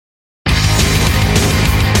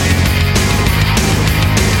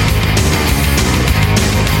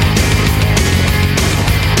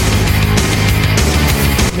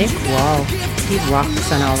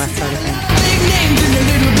rocks and all that sort of thing.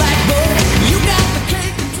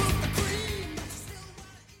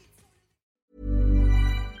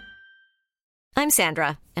 I'm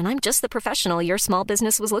Sandra, and I'm just the professional your small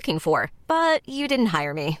business was looking for. But you didn't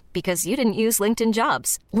hire me because you didn't use LinkedIn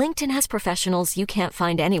Jobs. LinkedIn has professionals you can't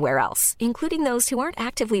find anywhere else, including those who aren't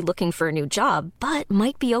actively looking for a new job, but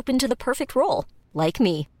might be open to the perfect role, like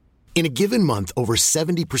me. In a given month, over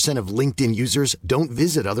 70% of LinkedIn users don't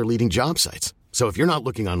visit other leading job sites. So if you're not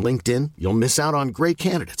looking on LinkedIn, you'll miss out on great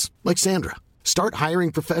candidates like Sandra. Start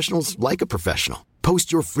hiring professionals like a professional.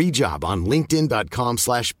 Post your free job on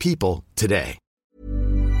linkedin.com/people today.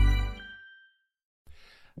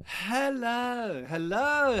 Hello,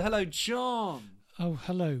 John. Oh,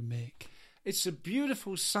 hello, Mick. It's a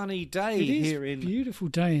beautiful sunny day It is here in beautiful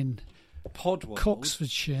day in Podworld,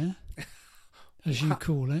 Coxfordshire, as you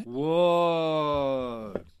call it.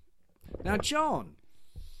 Whoa! Now, John,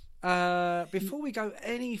 before we go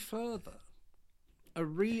any further,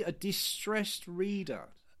 a distressed reader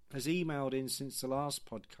has emailed in since the last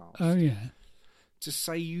podcast. Oh yeah, to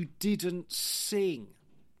say you didn't sing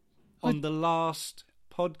on the last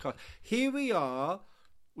podcast. Here we are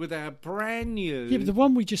with our brand new... Yeah, but the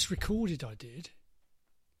one we just recorded I did.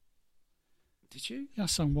 Did you? Yeah, I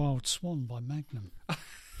sung Wild Swan by Magnum.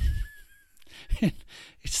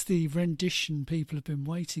 It's the rendition people have been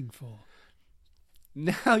waiting for.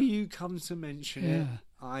 Now you come to mention it, Yeah.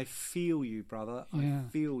 I feel you, brother. Yeah. I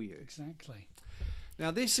feel you. Exactly.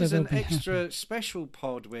 Now this So is an they'll be extra happy. special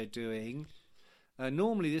pod we're doing.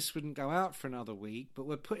 Normally this wouldn't go out for another week, but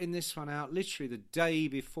we're putting this one out literally the day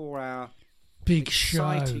before our Big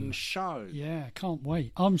exciting show. Yeah, can't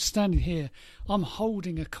wait. I'm standing here. I'm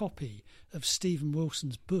holding a copy of Stephen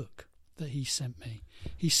Wilson's book that he sent me.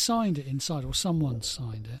 He signed it inside, or someone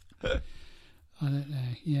signed it. I don't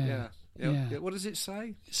know. Yeah. What does it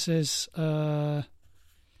say? It says, hang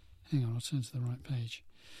on, I'll turn to the right page.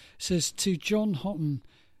 It says, to John Houghton,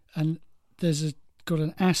 and there's got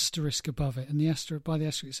an asterisk above it, and by the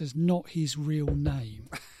asterisk it says, not his real name.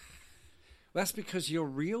 That's because your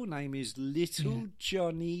real name is Little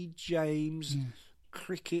Johnny James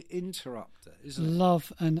Cricket Interrupter, isn't it?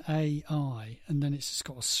 Love and AI, and then it's just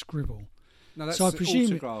got a scribble. No, that's so an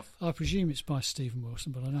autograph. I presume it's by Stephen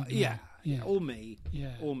Wilson, but I don't know. Yeah, or me.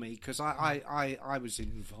 Yeah. Or me, because I was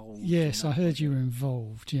involved. Yes, I heard you were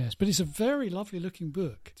involved, yes. But it's a very lovely looking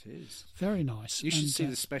book. It is. Very nice. You should see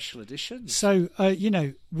the special edition. So,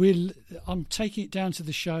 I'm taking it down to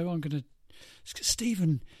the show. I'm going to...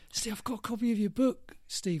 Stephen, I've got a copy of your book,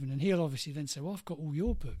 Stephen. And he'll obviously then say, well, I've got all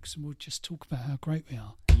your books, and we'll just talk about how great we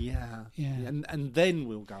are. Yeah. And then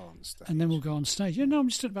we'll go on stage. And then we'll go on stage. Yeah, no, I'm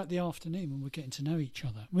just talking about the afternoon when we're getting to know each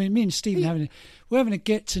other. I mean, me and Stephen we're having a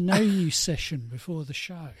get to know you session before the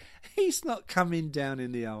show. He's not coming down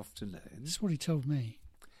in the afternoon. That's what he told me.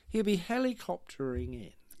 He'll be helicoptering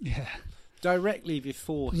in. Yeah. Directly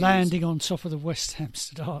before landing on top of the West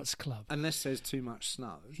Hampstead Arts Club. Unless there's too much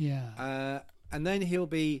snow. Yeah. And then he'll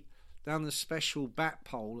be down the special bat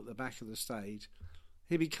pole at the back of the stage.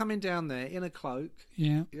 He'll be coming down there in a cloak.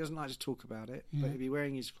 Yeah. He doesn't like to talk about it, but he'll be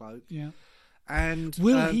wearing his cloak. Yeah. And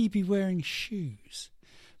will he be wearing shoes?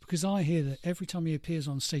 Because I hear that every time he appears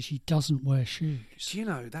on stage, he doesn't wear shoes. Do you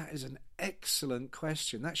know, that is an excellent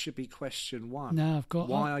question. That should be question one. No, I've got...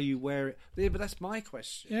 Why are you wearing... Yeah, but that's my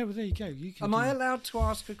question. Yeah, well, there you go. Am I allowed to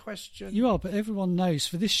ask a question? You are, but everyone knows.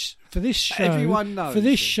 For this show... Everyone knows. For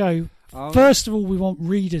this show, first of all, we want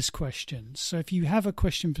readers' questions. So if you have a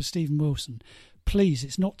question for Stephen Wilson, please,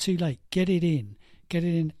 it's not too late. Get it in. Get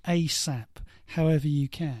it in ASAP, however you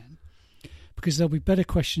can. Because there'll be better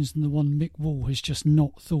questions than the one Mick Wall has just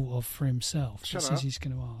not thought of for himself. Says he's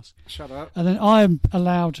going to ask. Shut up. And then I'm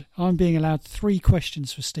being allowed 3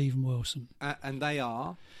 questions for Stephen Wilson. And they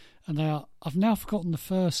are? I've now forgotten the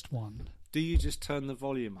first one. Do you just turn the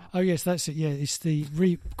volume up? Oh, yes, that's it. Yeah, it's the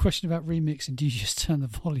question about remixing. Do you just turn the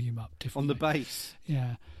volume up differently? On the bass?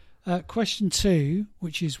 Yeah. Question 2,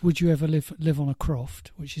 which is, would you ever live on a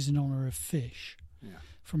croft, which is in honour of Fish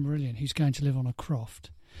from Marillion, who's going to live on a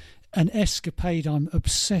croft. An escapade I'm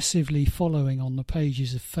obsessively following on the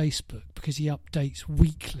pages of Facebook because he updates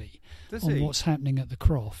weekly what's happening at the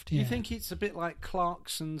croft. Yeah. You think it's a bit like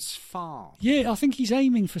Clarkson's Farm? Yeah, I think he's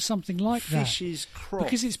aiming for something like that. Fish's Croft.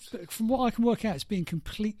 Because it's, from what I can work out, it's being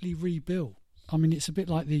completely rebuilt. I mean, it's a bit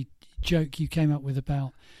like the joke you came up with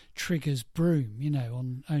about Trigger's broom,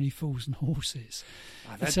 on Only Fools and Horses.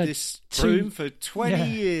 I've had this broom for 20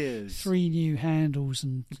 years. 3 new handles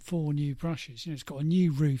and 4 new brushes. It's got a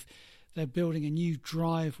new roof. They're building a new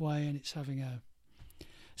driveway and it's having a...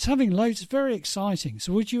 It's having loads. It's very exciting.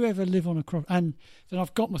 So would you ever live on a croft? And then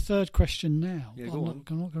I've got my third question now. Yeah, I'm not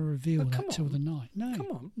going to reveal that till the night. No. Come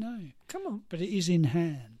on. No. Come on. But it is in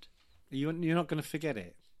hand. You're not going to forget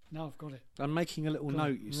it? No, I've got it. I'm making a little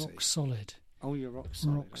note, you see. Rock solid. Oh, you're rock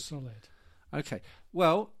solid. Rock solid. Okay.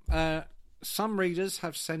 Well, some readers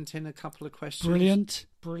have sent in a couple of questions.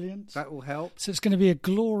 Brilliant. That will help. So it's going to be a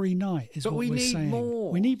glory night, is but what we're saying.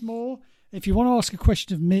 More. We need more. If you want to ask a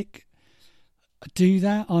question of Mick, do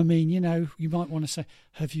that. I mean, you might want to say,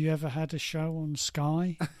 have you ever had a show on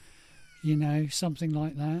Sky? Something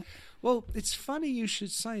like that. Well, it's funny you should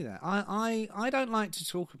say that. I don't like to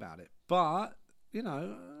talk about it, but,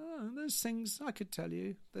 there's things I could tell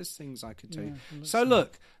you. There's things I could tell you. Well, so,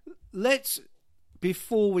 look,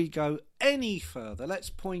 before we go any further, let's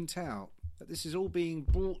point out that this is all being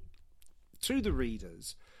brought to the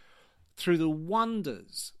readers through the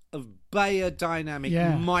wonders of Bayer Dynamic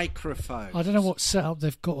microphones. I don't know what setup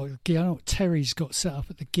they've got. I don't know what Terry's got set up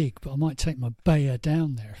at the gig, but I might take my Bayer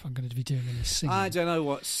down there if I'm going to be doing any singing. I don't know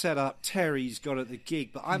what setup Terry's got at the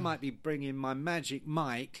gig, but I might be bringing my magic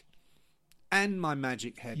mic and my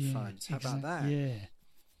magic headphones. How about that? Yeah.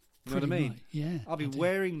 You know what I mean? Right. Yeah. I'll be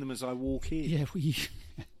wearing them as I walk in. Yeah,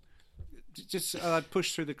 Just I'd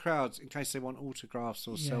push through the crowds in case they want autographs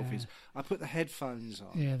or selfies. I put the headphones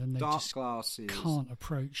on. Yeah, then they dark just glasses. can't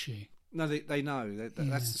approach you. No, they know.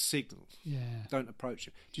 That's the signal. Yeah. Don't approach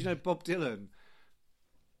you. Do you know Bob Dylan?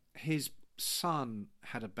 His son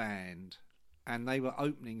had a band, and they were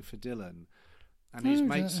opening for Dylan, and his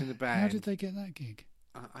mates in the band. How did they get that gig?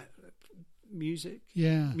 Music.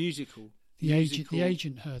 Yeah. Musical. The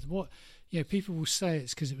agent heard what. Yeah, people will say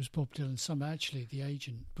it's because it was Bob Dylan's son, but actually the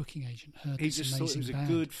booking agent heard he this just amazing thought it was band.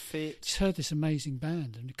 a good fit. He's heard this amazing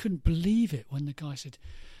band and he couldn't believe it when the guy said,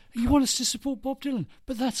 "You want us to support Bob Dylan?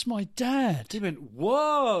 But that's my dad." He went,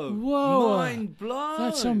 whoa, mind blown.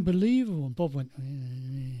 That's unbelievable. And Bob went,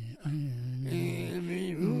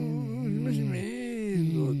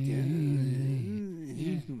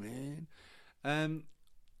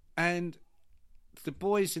 and the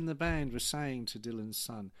boys in the band were saying to Dylan's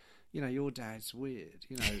son, your dad's weird.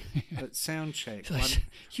 At sound check.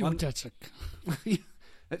 Your dad's a...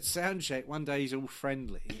 At sound check, one day he's all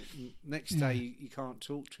friendly. Next day, you can't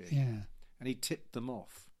talk to him. Yeah. And he tipped them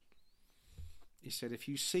off. He said, if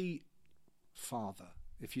you see Father,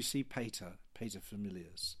 if you see Pater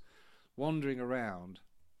Familius, wandering around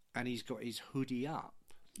and he's got his hoodie up,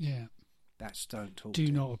 that's don't talk to him.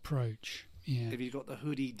 Do not approach. Yeah. If he's got the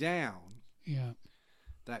hoodie down,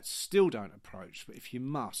 that still don't approach. But if you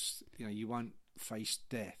must, you won't face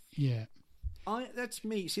death. Yeah. That's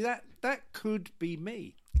me. See, that could be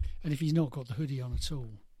me. And if he's not got the hoodie on at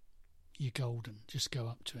all, you're golden. Just go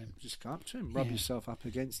up to him. Rub yourself up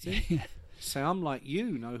against him. Say, I'm like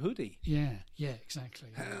you, no hoodie. Yeah, exactly.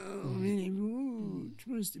 How many words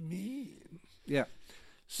was it mean? Yeah.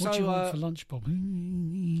 What do you want for lunch, Bob?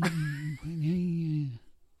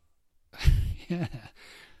 Yeah.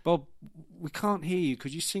 Bob, we can't hear you.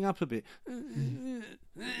 Could you sing up a bit? No.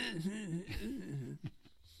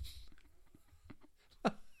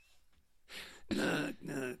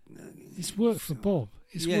 It's work for Bob.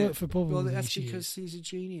 Work for Bob. Well, that's because he's a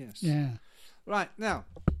genius. Yeah. Right, now,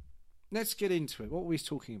 let's get into it. What were we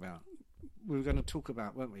talking about? We were going to talk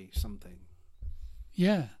about, weren't we, something?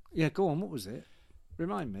 Yeah. Yeah, go on. What was it?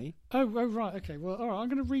 Remind me. Oh, right. Okay. Well, all right. I'm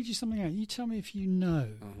going to read you something out. You tell me if you know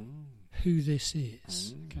who this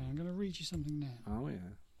is. Okay, I'm going to read you something now. Oh,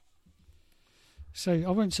 yeah. So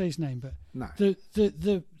I won't say his name, but no.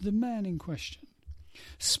 the man in question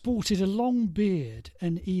sported a long beard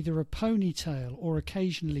and either a ponytail or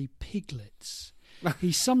occasionally piglets.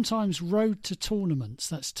 He sometimes rode to tournaments,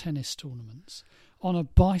 that's tennis tournaments, on a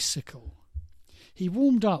bicycle. He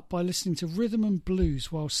warmed up by listening to rhythm and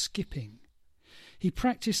blues while skipping. He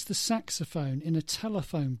practiced the saxophone in a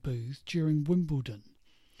telephone booth during Wimbledon.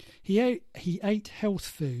 He ate health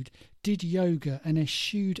food, did yoga and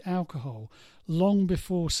eschewed alcohol long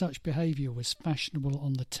before such behaviour was fashionable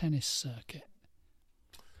on the tennis circuit.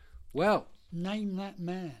 Well, name that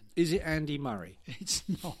man. Is it Andy Murray? It's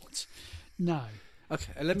not. No.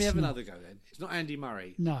 Okay, let me have another go then. It's not Andy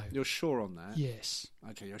Murray. No. You're sure on that? Yes.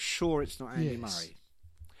 Okay, you're sure it's not Andy Murray?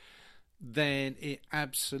 Then it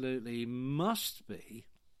absolutely must be...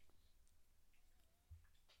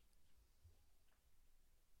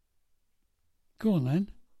 Go on then.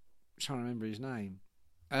 I'm trying to remember his name.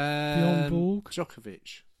 Bjorn Borg?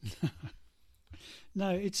 Djokovic. No,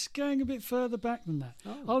 it's going a bit further back than that.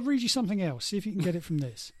 Oh. I'll read you something else, see if you can get it from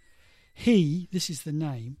this. He, this is the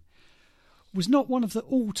name, was not one of the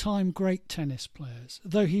all-time great tennis players,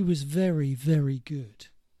 though he was very, very good.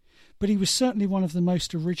 but he was certainly one of the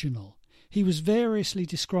most original. He was variously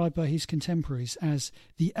described by his contemporaries as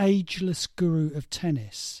the ageless guru of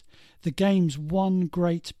tennis, the game's one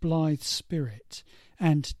great blithe spirit,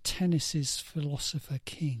 and tennis's philosopher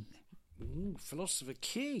king. Ooh, philosopher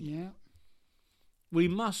king. Yeah. We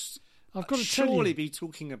must I've got to tell surely you. be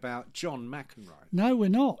talking about John McEnroe. No, we're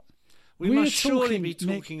not. We We're must surely be talking,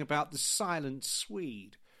 Nick, talking about the silent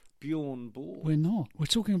Swede, Bjorn Borg. We're not. We're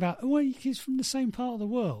talking about, well, he's from the same part of the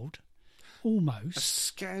world, almost,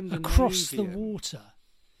 Scandinavian. across the water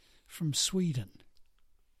from Sweden.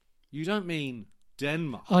 You don't mean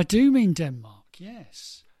Denmark. I do mean Denmark,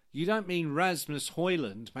 yes. You don't mean Rasmus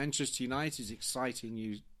Højlund, Manchester United's exciting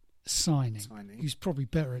new Signing. He's probably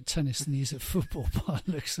better at tennis than he is at football by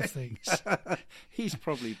the looks of things. He's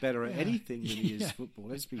probably better at anything than he is football,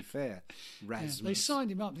 let's be fair. Rasmus. Yeah, they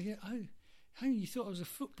signed him up. They go, oh, you thought I was a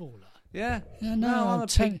footballer? Yeah. No, I'm a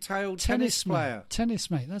pigtailed tennis player. Mate.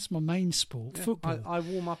 Tennis, mate. That's my main sport. Yeah, football. I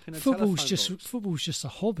warm up in a football's telephone box. Football's just a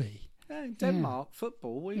hobby. Yeah, in Denmark,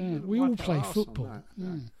 football. We all play football.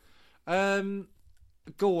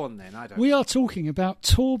 Go on then. We are talking about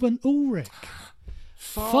Torben Ulrich.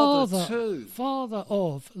 Father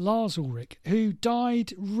of Lars Ulrich, who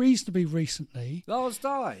died reasonably recently. Lars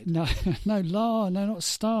died? No, not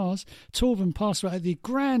stars. Torben passed away at the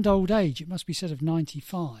grand old age, it must be said, of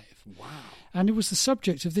 95. Wow. And it was the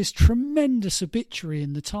subject of this tremendous obituary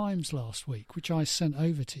in the Times last week, which I sent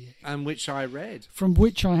over to you. And which I read. From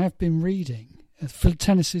which I have been reading.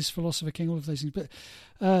 Tennis's philosopher king, all of those things. But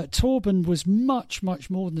Torben was much, much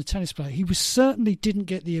more than a tennis player. He certainly didn't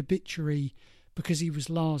get the obituary because he was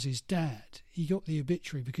Lars's dad. He got the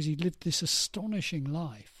obituary because he lived this astonishing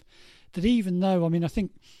life that even though, I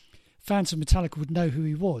think fans of Metallica would know who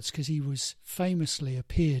he was because he was famously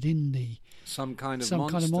appeared in the some kind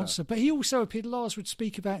of monster. But he also appeared, Lars would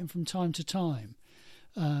speak about him from time to time,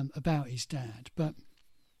 about his dad. But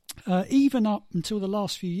even up until the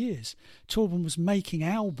last few years, Torben was making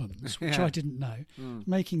albums, which I didn't know,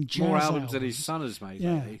 making jazz more albums than his son has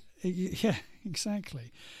made. Yeah,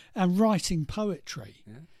 exactly, and writing poetry.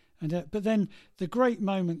 Yeah. And but then the great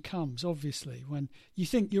moment comes, obviously, when you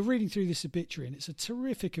think you're reading through this obituary, and it's a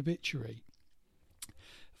terrific obituary.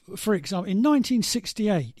 For example, in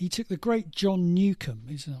 1968, he took the great John Newcombe,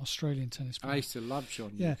 he's an Australian tennis player. I used to love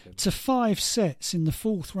John Newcombe. To 5 sets in the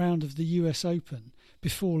 4th round of the US Open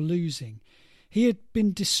before losing. He had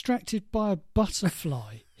been distracted by a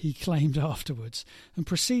butterfly, he claimed afterwards, and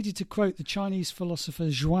proceeded to quote the Chinese philosopher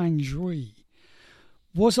Zhuang Zhui.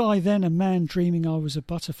 Was I then a man dreaming I was a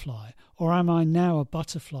butterfly, or am I now a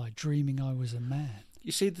butterfly dreaming I was a man?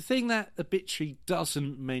 You see, the thing that obituary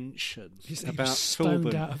doesn't mention about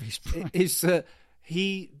Torben out of his brain is that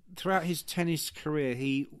he, throughout his tennis career,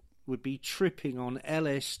 he would be tripping on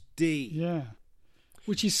LSD. Yeah.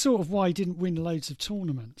 Which is sort of why he didn't win loads of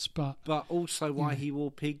tournaments. But also why he wore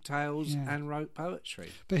pigtails and wrote poetry.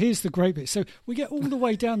 But here's the great bit. So we get all the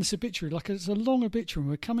way down this obituary, like it's a long obituary, and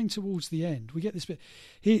we're coming towards the end. We get this bit.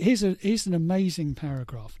 Here's an amazing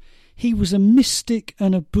paragraph. He was a mystic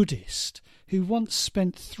and a Buddhist who once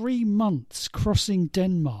spent 3 months crossing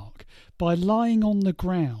Denmark by lying on the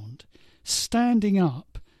ground, standing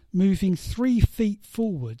up, moving 3 feet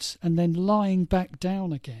forwards and then lying back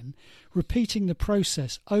down again, repeating the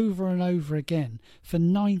process over and over again for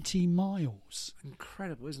 90 miles.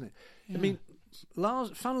 Incredible, isn't it? Yeah. I mean,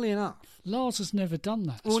 Lars, funnily enough... Lars has never done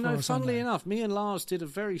that. Funnily enough, me and Lars did a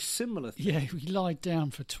very similar thing. Yeah, we lied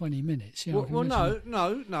down for 20 minutes. Yeah,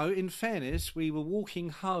 no, in fairness, we were walking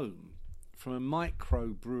home from a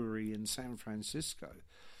micro-brewery in San Francisco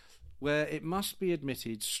where it must be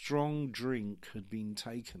admitted strong drink had been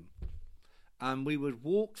taken. And we would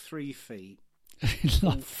walk 3 feet,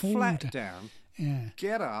 flat down,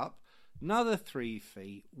 get up, another 3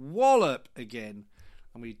 feet, wallop again.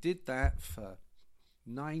 And we did that for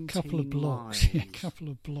 19 couple of blocks. miles. Yeah, couple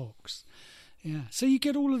of blocks. Yeah. So you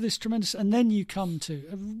get all of this tremendous, and then you come to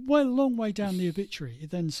a long way down the obituary. It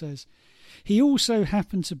then says, he also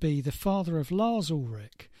happened to be the father of Lars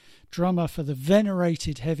Ulrich, drummer for the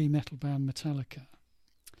venerated heavy metal band Metallica.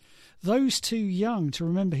 Those too young to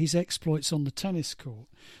remember his exploits on the tennis court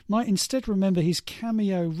might instead remember his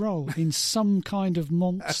cameo role in Some Kind of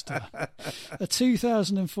Monster, a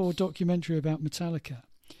 2004 documentary about Metallica.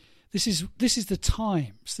 This is the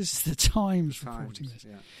Times. This is the Times reporting this.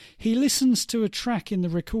 Yeah. He listens to a track in the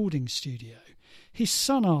recording studio. His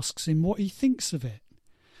son asks him what he thinks of it.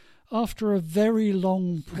 After a very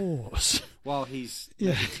long pause, while he's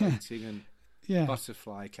meditating and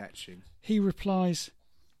butterfly catching, he replies,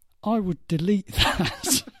 I would delete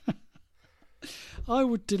that. I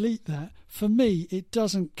would delete that. For me, it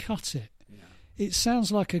doesn't cut it. Yeah. it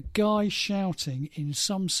sounds like a guy shouting in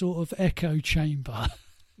some sort of echo chamber.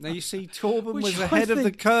 Now, you see, Torben Which was I ahead of the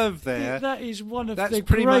think curve there. That is one of That's the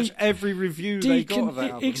pretty great much every review they got of that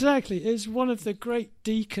album. Exactly. It's one of the great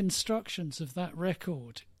deconstructions of that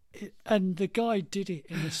record. And the guy did it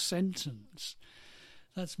in a sentence.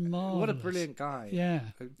 That's marvellous. What a brilliant guy. Yeah.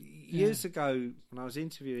 Years ago, when I was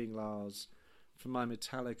interviewing Lars for my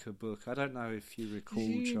Metallica book, I don't know if you recall,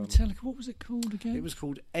 John. Metallica, what was it called again? It was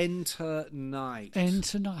called Enter Night.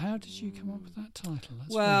 Enter Night. How did you come up with that title?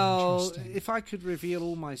 That's well, very interesting. if I could reveal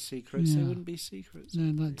all my secrets, they wouldn't be secrets.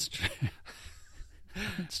 No, that's true.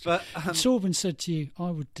 That's true. But Torben said to you,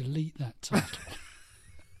 I would delete that title.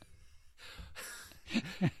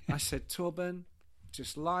 I said, Torben,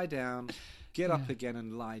 just lie down, get up again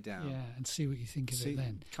and lie down. Yeah, and see what you think of it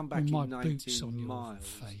then. Come back with in my 19 boots on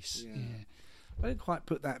miles. your face. Yeah. I didn't quite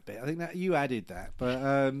put that bit. I think that you added that.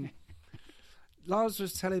 But Lars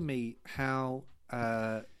was telling me how,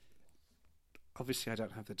 obviously I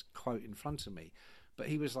don't have the quote in front of me, but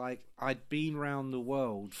he was like, I'd been round the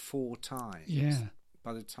world 4 times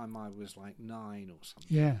by the time I was like 9 or something.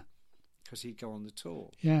 Yeah. Because he'd go on the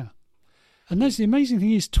tour. Yeah. And that's the amazing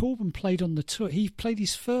thing is Torben played on the tour. He played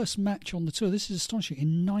his first match on the tour. This is astonishing.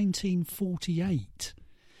 In 1948.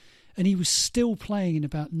 And he was still playing in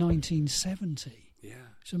about 1970. Yeah.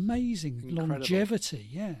 It's amazing. Incredible. Longevity.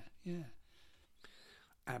 Yeah.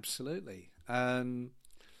 Absolutely. And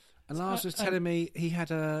Lars was telling me he had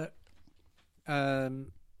telling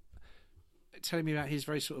me about his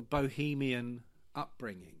very sort of bohemian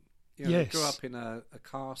upbringing. You know, He grew up in a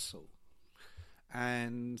castle.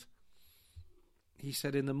 And he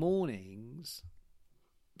said in the mornings,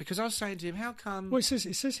 because I was saying to him, how come... Well, it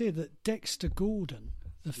says here that Dexter Gordon,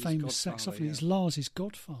 the famous saxophonist, is Lars'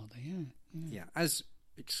 godfather, Yeah, as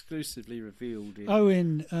exclusively revealed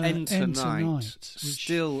in Enter Night, which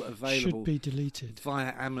still available, should be deleted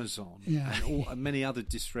via Amazon and many other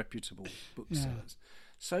disreputable booksellers.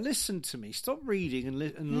 So listen to me, stop reading and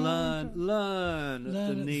learn at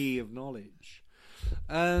the knee of knowledge.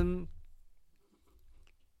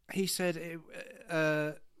 He said,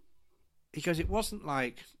 he goes, it wasn't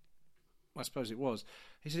like, I suppose it was.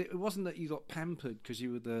 He said, it wasn't that you got pampered because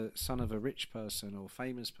you were the son of a rich person or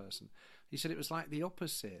famous person. He said it was like the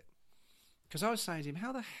opposite. Because I was saying to him,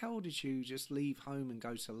 how the hell did you just leave home and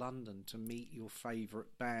go to London to meet your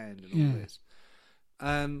favourite band and all this?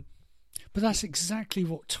 But that's exactly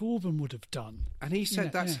what Torben would have done. And he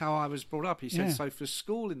said that's how I was brought up. He said, so for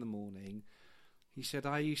school in the morning, he said,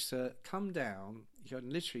 I used to come down,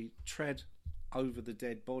 and literally tread over the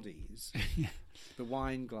dead bodies, the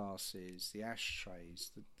wine glasses, the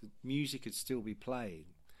ashtrays, the music would still be playing.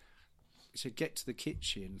 He said, get to the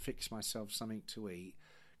kitchen, fix myself something to eat,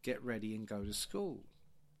 get ready and go to school.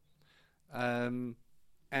 And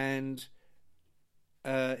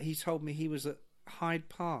he told me he was at Hyde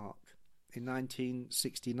Park in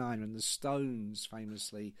 1969 when the Stones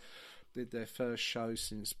famously did their first show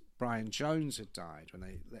since Brian Jones had died, when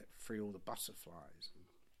they let free all the butterflies.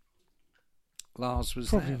 Lars was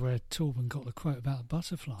probably there. Where Torben got the quote about the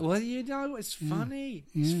butterfly. Well, it's funny.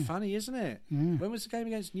 It's funny, isn't it? Yeah. When was the game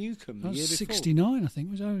against Newcombe? The year before? 69, I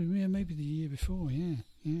think. Maybe the year before. Yeah.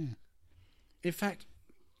 In fact,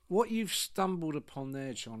 what you've stumbled upon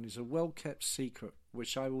there, John, is a well-kept secret,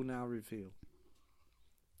 which I will now reveal.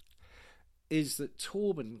 Is that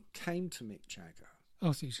Torben came to Mick Jagger. Oh,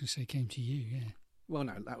 I thought you were going to say came to you. Yeah. Well,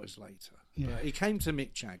 no, that was later. Yeah. But he came to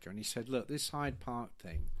Mick Jagger and he said, "Look, this Hyde Park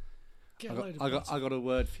thing. I got a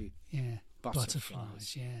word for you. Yeah,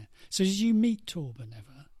 butterflies. Yeah. So did you meet Torben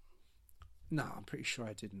ever? No, I'm pretty sure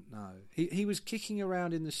I didn't know. He was kicking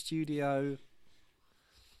around in the studio.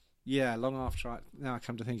 Yeah, long after now I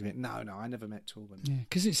come to think of it. No, I never met Torben. Yeah,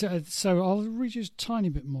 because it's so I'll read you a tiny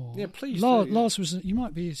bit more. Yeah, please. Lars was. You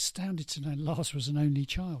might be astounded to know Lars was an only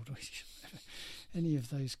child. Any of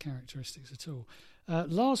those characteristics at all.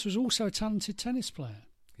 Lars was also a talented tennis player.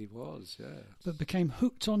 He was, yeah. But became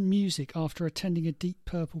hooked on music after attending a Deep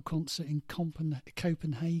Purple concert in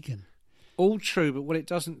Copenhagen. All true, but what it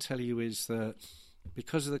doesn't tell you is that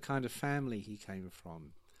because of the kind of family he came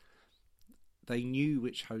from, they knew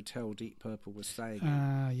which hotel Deep Purple was staying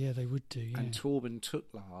in. Yeah, they would do, yeah. And Torben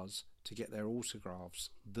took Lars to get their autographs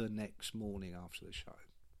the next morning after the show.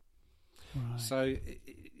 Right. So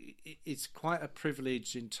it's quite a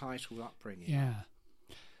privileged, entitled upbringing. Yeah.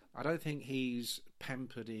 I don't think he's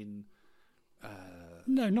pampered in...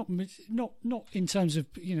 no, not in terms of,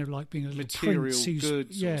 like being a little material prince who's,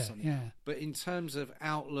 goods or something. Yeah. But in terms of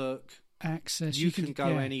outlook... Access. You can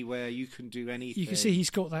go anywhere, you can do anything. You can see he's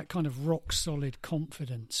got that kind of rock-solid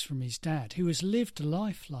confidence from his dad, who has lived a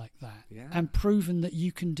life like that and proven that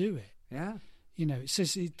you can do it. Yeah. You know, it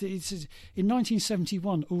says in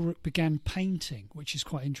 1971 Ulrich began painting, which is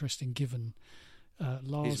quite interesting given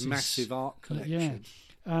Lars's his massive art collection.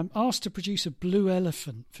 Asked to produce a blue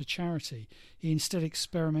elephant for charity, he instead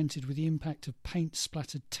experimented with the impact of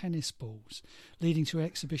paint-splattered tennis balls, leading to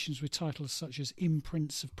exhibitions with titles such as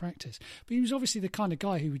Imprints of Practice. But he was obviously the kind of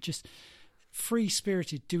guy who would just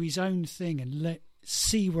free-spirited do his own thing and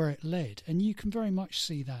see where it led. And you can very much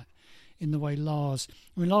see that in the way Lars...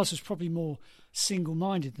 I mean, Lars was probably more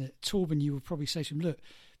single-minded than Torben. You would probably say to him, look,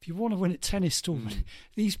 if you want to win at tennis, Torben,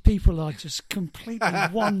 these people are just completely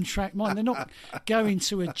one-track mind. They're not going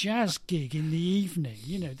to a jazz gig in the evening.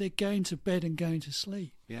 You know, they're going to bed and going to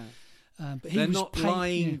sleep. Yeah. But they're not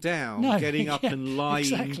lying down, getting up and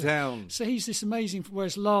lying down. So he's this amazing...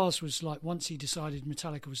 Whereas Lars was like, once he decided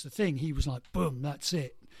Metallica was the thing, he was like, boom, that's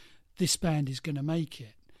it. This band is going to make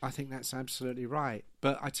it. I think that's absolutely right.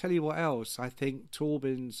 But I tell you what else, I think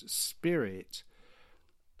Torben's spirit...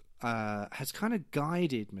 has kind of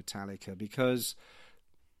guided Metallica because,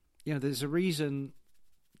 you know, there's a reason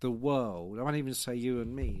the world, I won't even say you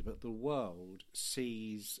and me, but the world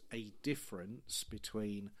sees a difference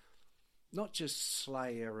between not just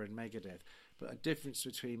Slayer and Megadeth, but a difference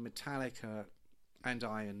between Metallica and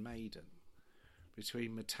Iron Maiden,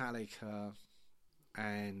 between Metallica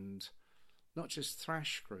and not just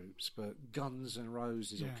thrash groups, but Guns N'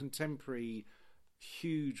 Roses or contemporary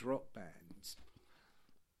huge rock bands.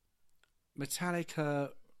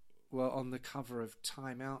 Metallica were on the cover of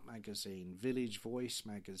Time Out magazine, Village Voice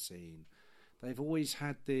magazine. They've always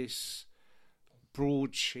had this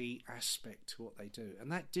broadsheet aspect to what they do.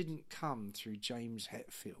 And that didn't come through James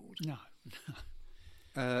Hetfield.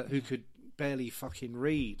 No. Who could barely fucking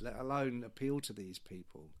read, let alone appeal to these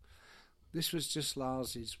people. This was just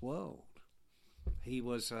Lars's world. He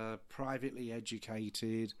was a privately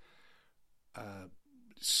educated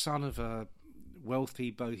son of a wealthy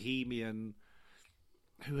bohemian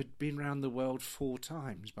who had been around the world 4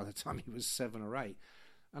 times by the time he was 7 or 8.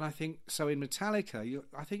 And I think so in Metallica,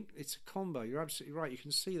 I think it's a combo. You're absolutely right. You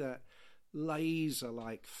can see that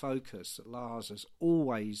laser-like focus that Lars has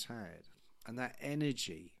always had, and that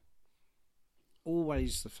energy.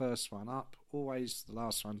 Always the first one up, always the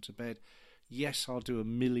last one to bed. Yes, I'll do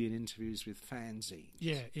 1 million interviews with fanzines.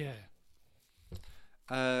 Yeah.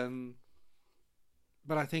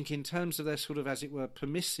 But I think in terms of their sort of, as it were,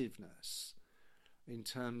 permissiveness, in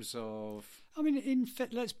terms of... I mean,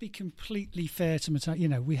 let's be completely fair to Metallica. You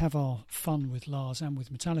know, we have our fun with Lars and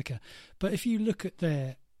with Metallica. But if you look at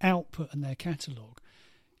their output and their catalogue,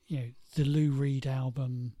 you know, the Lou Reed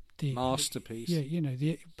album... the masterpiece.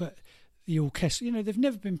 But the orchestra, you know, they've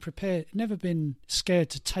never been scared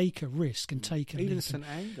to take a risk and take a leap. Even St.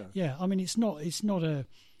 Anger. Yeah, I mean, it's not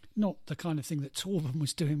the kind of thing that Torben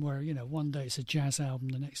was doing where, you know, one day it's a jazz album,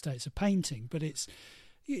 the next day it's a painting, but it's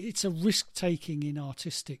a risk-taking in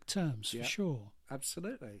artistic terms, for sure.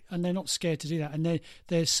 Absolutely. And they're not scared to do that, and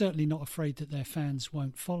they're certainly not afraid that their fans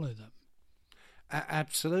won't follow them.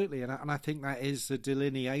 Absolutely, and I think that is the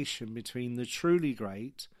delineation between the truly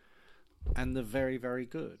great and the very, very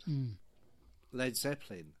good. Led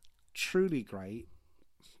Zeppelin, truly great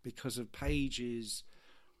because of Page's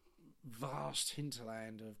vast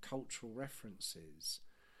hinterland of cultural references.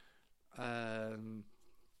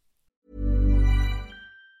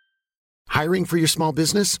 Hiring for your small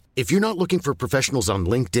business? If you're not looking for professionals on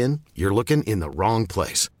LinkedIn, you're looking in the wrong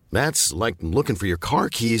place. That's like looking for your car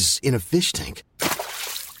keys in a fish tank.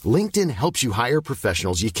 LinkedIn helps you hire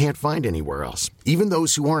professionals you can't find anywhere else, even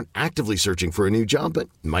those who aren't actively searching for a new job but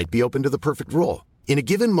might be open to the perfect role. In a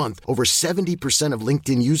given month, over 70% of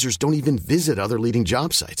LinkedIn users don't even visit other leading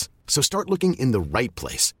job sites. So start looking in the right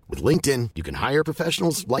place. With LinkedIn, you can hire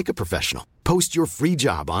professionals like a professional. Post your free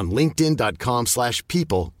job on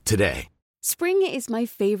linkedin.com/people today. Spring is my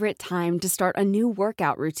favorite time to start a new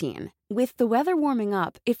workout routine. With the weather warming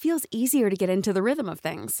up, it feels easier to get into the rhythm of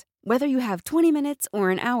things. Whether you have 20 minutes or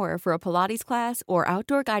an hour for a Pilates class or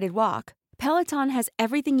outdoor guided walk, Peloton has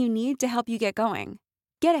everything you need to help you get going.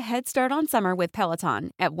 Get a head start on summer with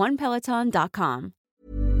Peloton at onepeloton.com.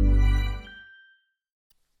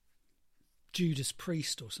 Judas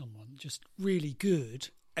Priest or someone, just really good.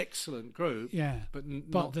 Excellent group, but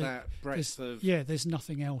not that breadth of... Yeah, there's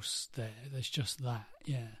nothing else there. There's just that,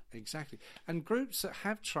 Exactly. And groups that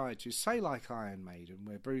have tried to, say like Iron Maiden,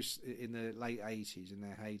 where Bruce, in the late 80s, in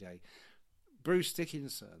their heyday, Bruce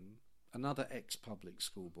Dickinson, another ex-public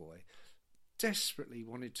school boy, desperately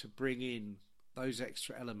wanted to bring in those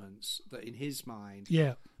extra elements that in his mind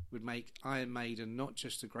would make Iron Maiden not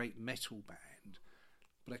just a great metal band,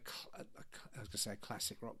 but I was going to say a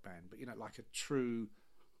classic rock band, but, you know, like a true...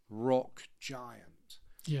 rock giant.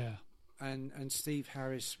 Yeah. and Steve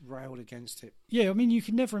Harris railed against it. Yeah, I mean, you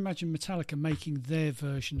can never imagine Metallica making their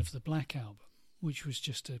version of the Black Album, which was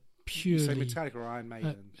just a purely... So Metallica or Iron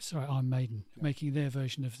Maiden? Iron Maiden, making their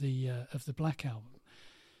version of the Black Album.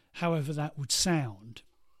 However that would sound,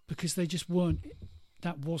 because they just weren't...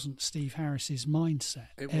 That wasn't Steve Harris's mindset.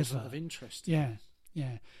 It wasn't of interest. Yeah.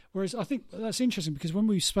 Whereas I think that's interesting, because when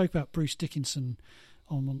we spoke about Bruce Dickinson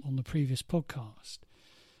on the previous podcast,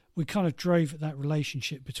 we kind of drove at that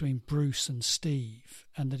relationship between Bruce and Steve,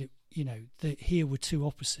 and that that here were two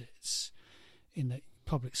opposites in the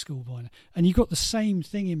public schoolboy, and you got the same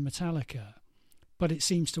thing in Metallica, but it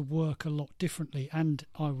seems to work a lot differently, and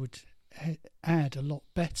I would add a lot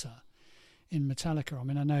better in Metallica. I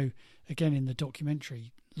mean, I know again in the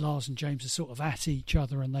documentary, Lars and James are sort of at each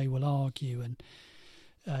other and they will argue, and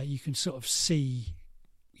you can sort of see,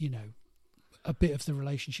 a bit of the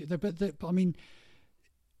relationship there. But I mean,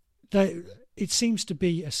 it seems to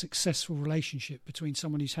be a successful relationship between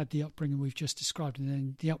someone who's had the upbringing we've just described and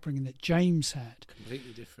then the upbringing that James had.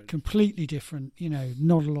 Completely different.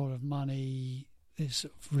 Not a lot of money, this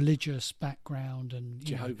sort of religious background, and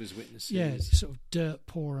Jehovah's Witnesses. Yeah, sort of dirt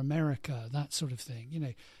poor America, that sort of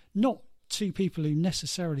thing. Not two people who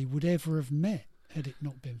necessarily would ever have met had it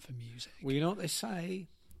not been for music. Well, you know what they say?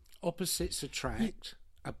 Opposites attract,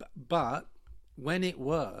 but when it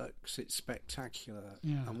works, it's spectacular,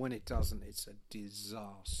 and when it doesn't, it's a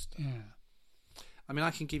disaster. Yeah. I mean,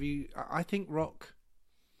 I think rock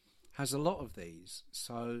has a lot of these.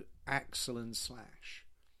 So Axl and Slash.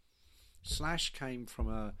 Slash came from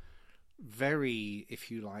a very,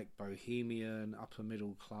 if you like, bohemian, upper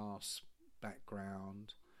middle class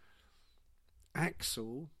background.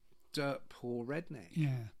 Axl, dirt poor redneck.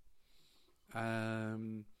 Yeah.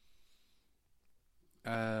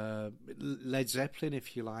 Led Zeppelin,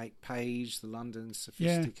 if you like, Page, the London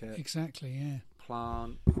Sophisticate. Yeah, exactly, yeah.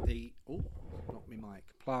 Plant the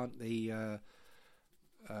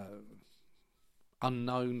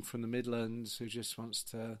unknown from the Midlands who just wants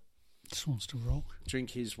to rock,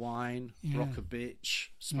 drink his wine, rock a bitch,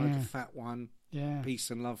 smoke a fat one, peace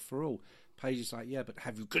and love for all. Page is like, but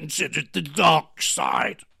have you considered the dark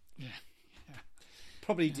side? Yeah.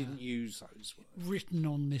 Probably didn't use those words. Written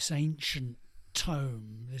on this ancient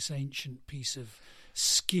tome, this ancient piece of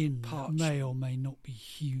skin that may or may not be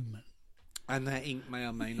human. And that ink may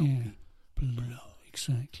or may not be blood.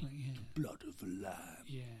 Exactly, yeah. The blood of a lamb.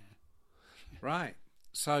 Yeah. Right.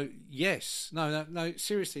 So, yes. No,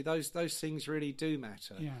 seriously, those things really do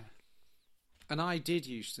matter. Yeah. And I did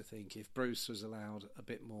used to think if Bruce was allowed a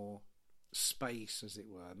bit more space, as it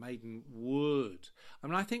were, Maiden would. I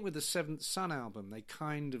mean, I think with the Seventh Son album, they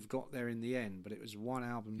kind of got there in the end, but it was one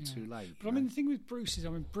album too late. But I mean, the thing with Bruce is,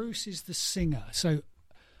 Bruce is the singer, so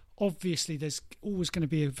obviously there's always going to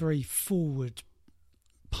be a very forward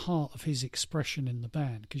part of his expression in the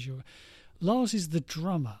band, because Lars is the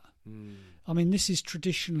drummer. I mean, this is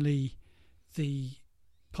traditionally the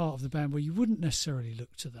part of the band where you wouldn't necessarily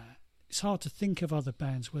look to that. It's hard to think of other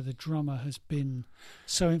bands where the drummer has been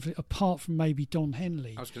so influential, apart from maybe Don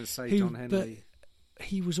Henley. I was going to say Don Henley. But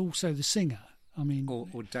he was also the singer. I mean,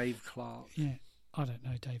 or Dave Clark. Yeah, I don't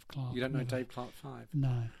know Dave Clark. You don't know Dave Clark 5?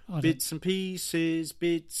 No. Bits and pieces,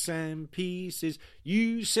 bits and pieces.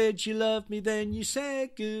 You said you loved me, then you said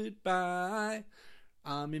goodbye.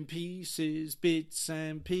 I'm in pieces, bits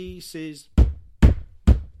and pieces.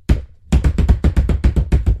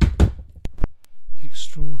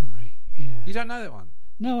 Extraordinary, yeah. You don't know that one?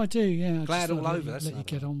 No, I do, yeah. Glad all over. Let you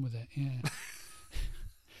get on with it, yeah.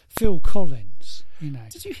 Phil Collins,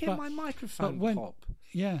 Did you hear my microphone pop?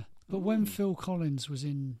 Yeah, but when Phil Collins was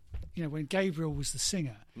in, when Gabriel was the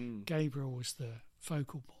singer, Gabriel was the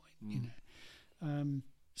focal point,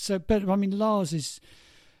 So, but I mean, Lars is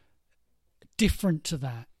different to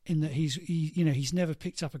that in that he's never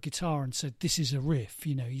picked up a guitar and said this is a riff.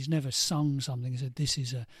 He's never sung something and said this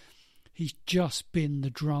is a. He's just been the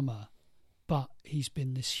drummer, but he's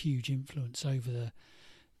been this huge influence over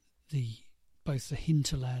the both the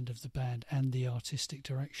hinterland of the band and the artistic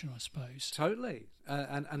direction, I suppose. Totally,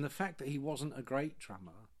 and the fact that he wasn't a great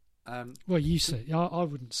drummer. Well, you say I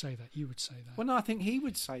wouldn't say that. You would say that. Well, no, I think he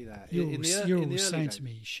would say that. You're always saying to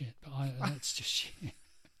me shit, but that's just shit.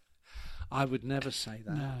 I would never say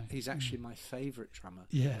that. No. He's actually my favourite drummer.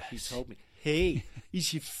 Yeah, he told me, "Hey,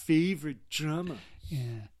 he's your favourite drummer."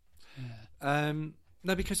 Yeah.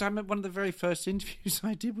 No, because I remember one of the very first interviews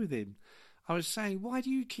I did with him. I was saying, "Why do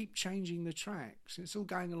you keep changing the tracks? It's all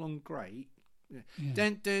going along great."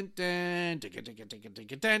 Dun, dun, dun, digga, digga, digga,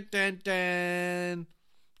 digga, dun, dun, dun.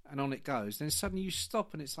 And on it goes. Then suddenly you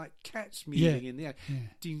stop and it's like cats moving in the air. Yeah.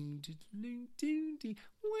 Ding, ding, ding, ding, ding,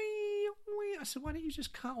 wee, why don't you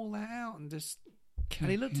just cut all that out and just... And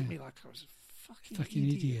he looked at me like I was a fucking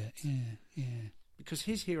idiot. Yeah. Because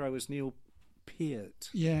his hero was Neil Peart.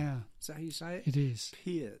 Yeah. Is that how you say it? It is.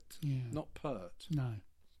 Peart. Yeah. Not Pert. No.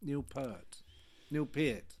 Neil Peart. Neil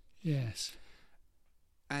Peart. Yes.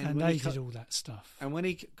 And they did all that stuff. And when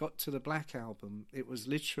he got to the Black Album, it was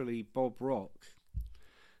literally Bob Rock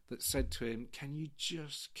that said to him, can you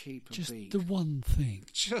just keep a beat? Just the one thing.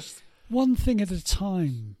 Just one thing at a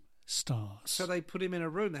time, Stars. So they put him in a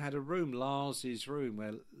room. They had a room, Lars's room,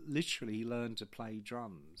 where literally he learned to play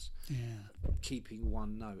drums. Yeah. Keeping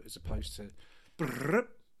one note as opposed to...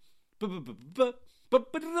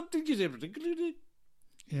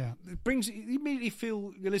 Yeah. It brings... You immediately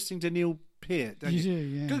feel you're listening to Neil Peart, don't you?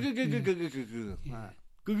 You do,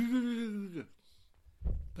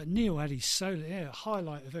 But Neil had his solo. Yeah, a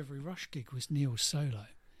highlight of every Rush gig was Neil's solo.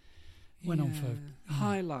 Went on for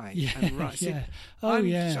highlight. Yeah, and Rush. yeah.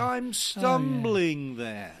 I'm stumbling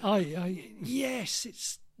there. Yes,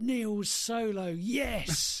 it's Neil's solo.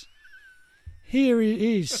 Yes. Here it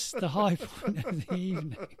is, the high point of the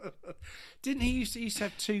evening. Didn't he used to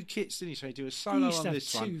have two kits, didn't he? So he'd do a solo on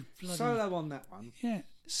this one, solo on that one. Yeah,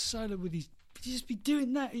 solo with his... He'd just be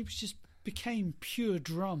doing that. He was just became pure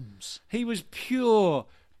drums. He was pure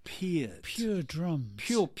Peart. Pure drums.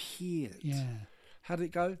 Pure Peart. Yeah. How did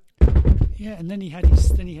it go? Yeah, and then he had his,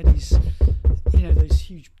 those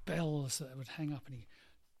huge bells that would hang up, and he...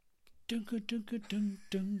 Dun dun dun dun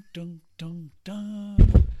dun dun dun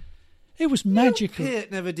dun. It was magical.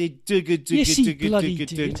 Peart never did. Yes, he bloody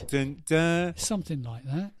did. Something like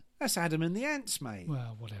that. That's Adam and the Ants, mate.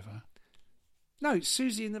 Well, whatever. No, it's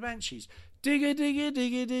Susie and the Banshees. Digga digga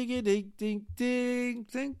digga digga dig ding ding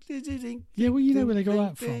ding ding ding. Yeah, well, you know where they got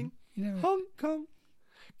that from. You know. Hong Kong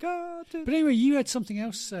Garden. But anyway, you had something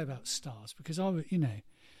else to say about Stars, because I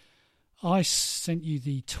sent you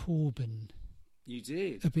the Torben. You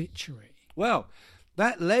did. Obituary. Well,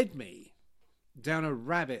 that led me down a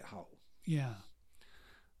rabbit hole. Yeah.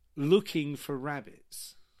 Looking for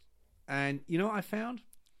rabbits. And you know what I found?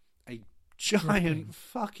 A giant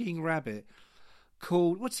fucking rabbit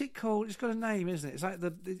called... What's it called? It's got a name, isn't it? It's like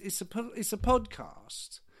it's a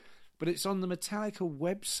podcast, but it's on the Metallica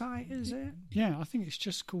website, is it? Yeah, I think it's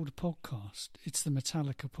just called a podcast. It's the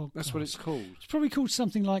Metallica podcast. That's what it's called. It's probably called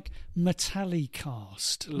something like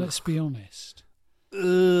Metallicast, let's be honest.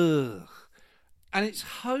 Ugh. And it's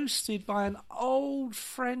hosted by an old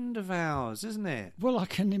friend of ours, isn't it? Well, I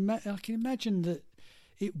can imagine that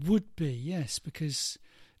it would be, yes, because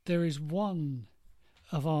there is one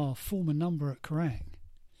of our former number at Kerrang,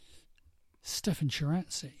 Stefan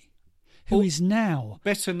Shirazzi, who is now...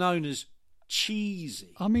 better known as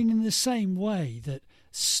Cheesy. I mean, in the same way that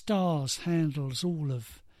Stars handles all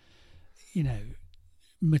of,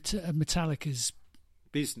 Metallica's...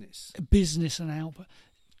 business and output.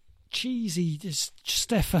 Cheesy is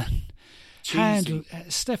Stefan.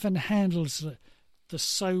 Stefan handles the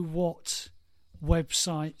So What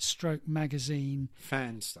website / magazine.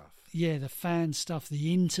 Fan stuff. Yeah, the fan stuff,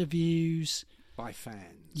 the interviews. By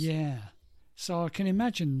fans. Yeah. So I can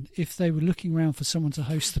imagine if they were looking around for someone to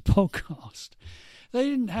host the podcast, they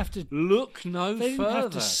didn't have to... Look no further. They didn't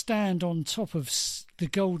have to stand on top of the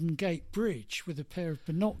Golden Gate Bridge with a pair of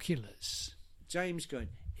binoculars. James going,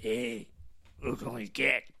 hey, we're going to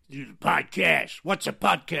get you the podcast. What's a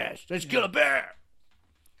podcast? Let's kill a bear.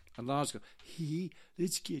 And Lars goes, hey,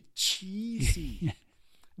 let's get Cheesy. Yeah.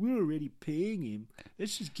 We're already paying him.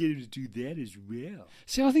 Let's just get him to do that as well.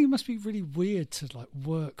 See, I think it must be really weird to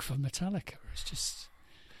work for Metallica. It's just...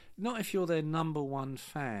 Not if you're their number one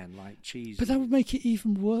fan, like Cheesy. But that would make it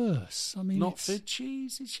even worse. I mean, not for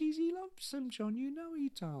Cheesy. Cheesy loves them, John. You know he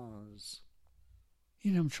does.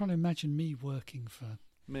 I'm trying to imagine me working for...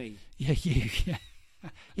 Me? Yeah, you, yeah.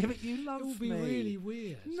 Yeah, but you love me. It would be really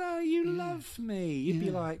weird. No, you love me. You'd be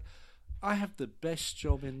like, I have the best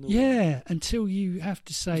job in the world. Yeah, until you have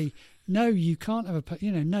to say, no, you can't have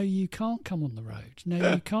no, you can't come on the road.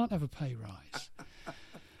 No, you can't have a pay rise.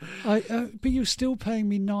 But you're still paying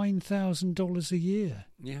me $9,000 a year.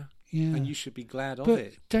 Yeah. Yeah. And you should be glad of but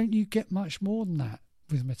it. Don't you get much more than that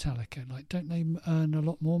with Metallica? Don't they earn a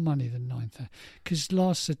lot more money than 9,000? Because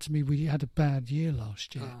Lars said to me we had a bad year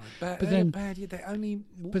last year. But then bad year. They only.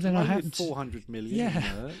 But then I happened 400 million.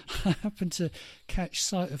 Yeah, I happened to catch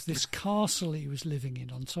sight of this castle he was living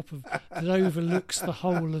in on top of that overlooks the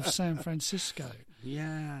whole of San Francisco.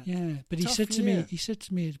 Yeah. Yeah, but he said to me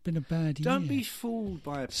it'd been a bad year. Don't be fooled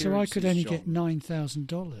by appearances. So I could only John. get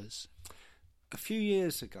 $9,000. A few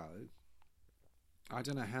years ago, I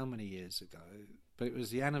don't know how many years ago, but it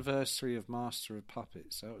was the anniversary of Master of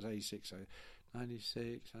Puppets. So it was 86, so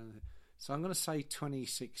 96. So I'm going to say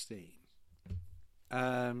 2016.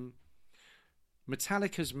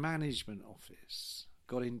 Metallica's management office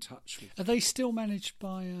got in touch with. Are they still managed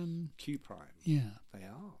by Q Prime? Yeah, They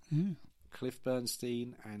are. yeah. Cliff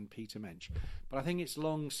Bernstein and Peter Mensch. But I think it's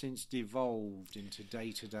long since devolved into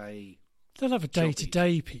day-to-day. They'll have a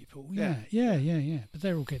day-to-day people. Yeah. But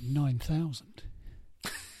they're all getting 9,000.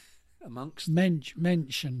 Amongst Mensch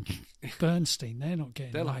and Bernstein, they're not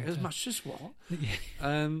getting. They're like, as much as what?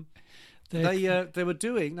 Yeah. They were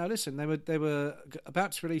doing. Now listen, they were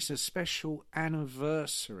about to release a special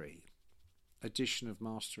anniversary edition of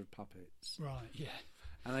Master of Puppets. Right. Yeah.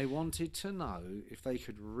 And they wanted to know if they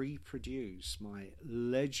could reproduce my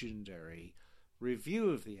legendary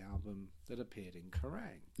review of the album that appeared in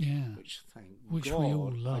Kerrang. Yeah. Which, thank Which God, we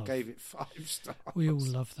all love. I gave it 5 stars. We all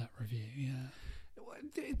love that review, yeah.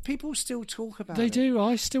 People still talk about it. They do.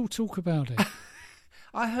 I still talk about it.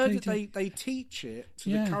 I heard they teach it to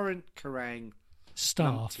the current Kerrang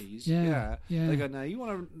staff. numpties. Yeah. They go, no, you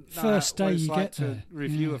want to know First day what it's you like get to there.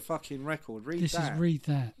 review a fucking record. Read that. Read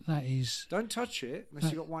that. That is. Don't touch it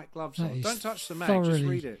unless you've got white gloves that on. is Don't touch the mag. Just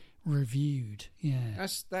read it. Reviewed. Yeah.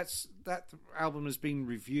 That album has been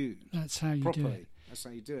reviewed. That's how you properly. do it. That's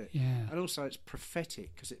how you do it. Yeah. And also, it's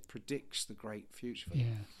prophetic because it predicts the great future. For yeah.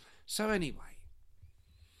 them. So anyway,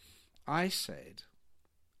 I said,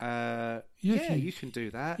 you can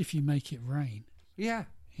do that if you make it rain. Yeah.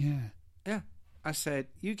 Yeah. I said,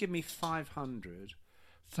 you give me 500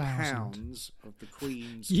 pounds of the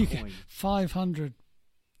Queen's coin. 500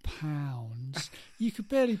 pounds. You could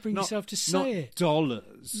barely bring yourself to say it.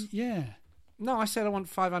 Dollars. Yeah. No, I said I want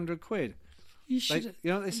 500 quid. You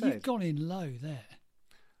know what they said? You've gone in low there.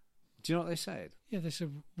 Do you know what they said? Yeah, they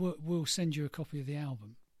said, we'll send you a copy of the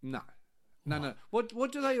album. No.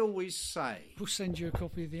 What do they always say? We'll send you a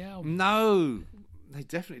copy of the album. No. They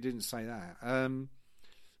definitely didn't say that.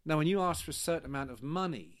 No, when you ask for a certain amount of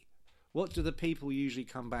money, what do the people usually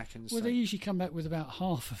come back and say? Well, they usually come back with about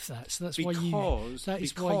half of that. So that's why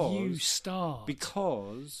you start.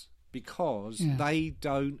 Because they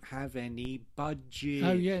don't have any budget.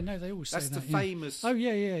 Oh, yeah, no, they always say that. That's the famous... Oh,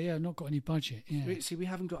 yeah, not got any budget, yeah. See, we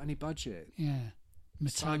haven't got any budget. Yeah,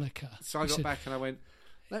 Metallica. So I got back and I went,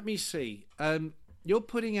 let me see. You're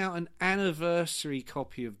putting out an anniversary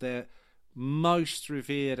copy of their most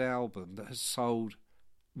revered album that has sold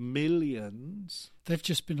millions. They've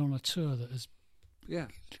just been on a tour that has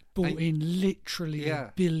brought in literally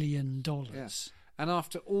 $1 billion. Yeah. And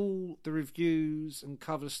after all the reviews and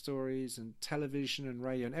cover stories and television and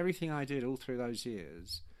radio and everything I did all through those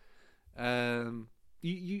years,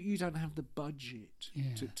 you don't have the budget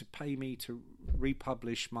to pay me to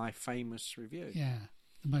republish my famous review. Yeah,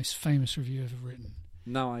 the most famous review ever written.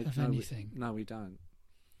 Anything. No, we don't.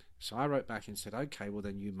 So I wrote back and said, okay, well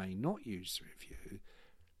then you may not use the review,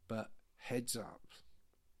 but heads up,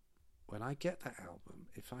 when I get that album,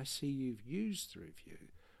 if I see you've used the review,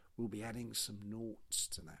 we'll be adding some noughts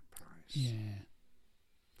to that price. Yeah.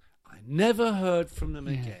 I never heard from them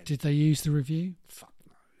again. Did they use the review? Fuck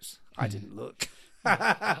knows. I didn't look.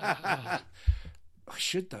 I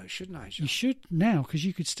should though, shouldn't I, John? You should now, because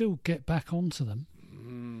you could still get back onto them.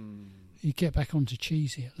 You'd get back onto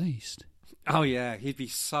Cheesy at least. Oh yeah, he'd be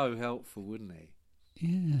so helpful, wouldn't he?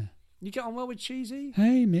 Yeah. You get on well with Cheesy?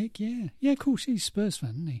 Hey Mick, yeah. Yeah, of course, he's a Spurs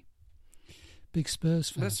fan, isn't he? Big Spurs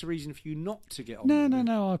fan. That's the reason for you not to get on with him.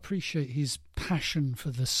 No, I appreciate his passion for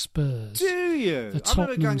the Spurs. Do you? The I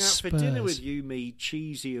remember going out Spurs. for dinner with you, me,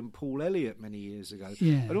 Cheesy and Paul Elliott many years ago.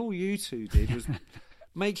 Yeah. And all you two did was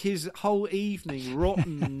make his whole evening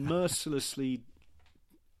rotten and mercilessly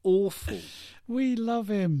awful. We love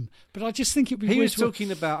him. But I just think it'd be He weird. was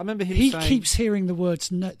talking about, I remember him saying... He keeps hearing the words,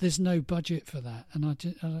 no, there's no budget for that. And I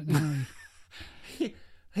don't know.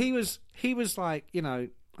 He was like, I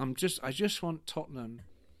just want Tottenham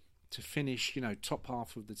to finish, top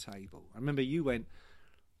half of the table. I remember you went,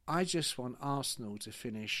 I just want Arsenal to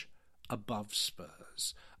finish above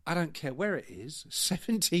Spurs. I don't care where it is,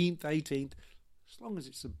 17th, 18th, as long as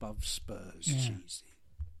it's above Spurs, Cheesy.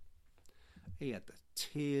 He had the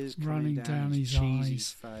tears running down his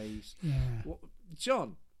Cheesy's eyes. face. Yeah.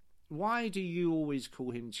 John, why do you always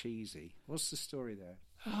call him Cheesy? What's the story there?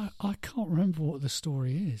 I can't remember what the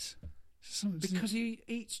story is. Because he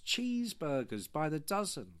eats cheeseburgers by the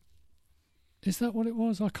dozen. Is that what it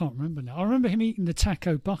was? I can't remember now. I remember him eating the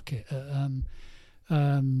taco bucket at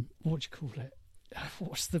what do you call it?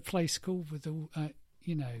 What's the place called with all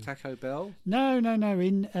Taco Bell? No,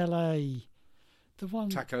 in LA. The one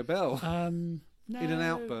Taco Bell. No,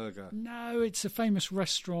 In-N-Out Burger. No, it's a famous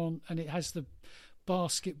restaurant and it has the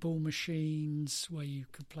basketball machines where you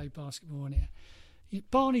could play basketball in it.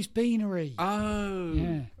 Barney's Beanery. Oh,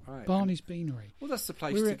 yeah, right. Barney's Beanery. Well, that's the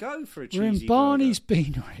place to go for a cheesy We're in burger. Barney's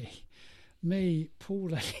Beanery. Me, Paul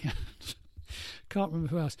Elliott, can't remember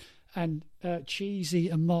who else, and Cheesy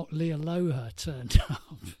and Mark Lealoha turned up.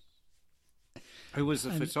 Who was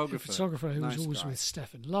the photographer? The photographer who was always with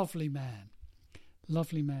Stefan. Lovely man,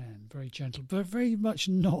 very gentle, but very much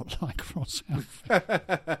not like Ross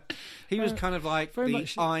Alfred. He was kind of like very the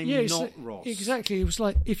much, not Ross. Exactly. It was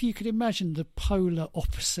like if you could imagine the polar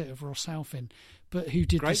opposite of Ross Alfin, but who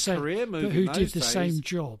did Great the same, career move but who in did those the days. same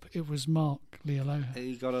job. It was Mark Lealoha.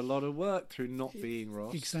 He got a lot of work through not being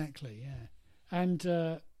Ross. Exactly. Yeah, and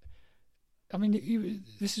I mean,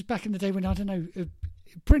 this is back in the day when I don't know.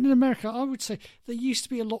 Britain and America, I would say they used to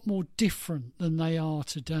be a lot more different than they are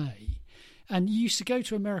today. And you used to go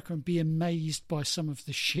to America and be amazed by some of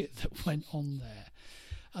the shit that went on there.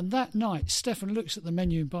 And that night, Stefan looks at the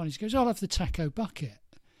menu in Barney's and goes, I'll have the taco bucket.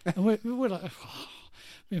 And we're like, oh.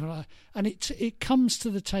 And it comes to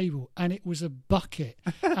the table and it was a bucket.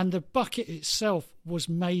 And the bucket itself was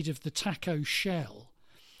made of the taco shell.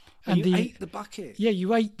 And you ate the bucket? Yeah,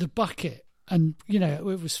 you ate the bucket. And, it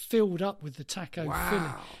was filled up with the taco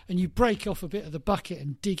filling. And you break off a bit of the bucket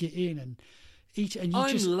and dig it in and eat it. And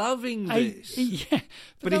I'm loving this. Yeah.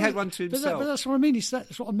 But he had one to himself. But that's what I mean.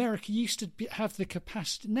 That's what America used to have the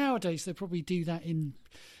capacity. Nowadays, they probably do that in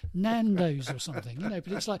Nando's or something. But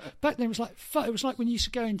it's like, back then it was like when you used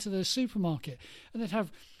to go into the supermarket and they'd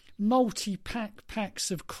have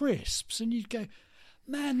packs of crisps and you'd go,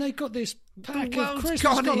 man, they got this pack of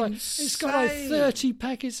crisps. It's got like 30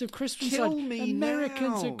 packets of crisps inside.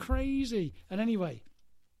 Americans are crazy. And anyway,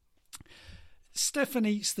 Stefan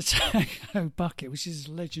eats the taco bucket, which is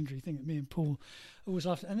a legendary thing that me and Paul always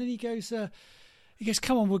laugh at. And then he goes,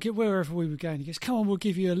 come on, we'll get wherever we were going. He goes, come on, we'll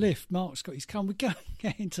give you a lift. Mark's got his car. We go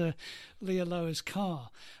get into Lealoha's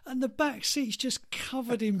car. And the back seat's just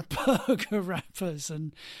covered in burger wrappers.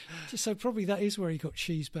 And so probably that is where he got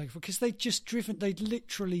cheeseburger from. Because they'd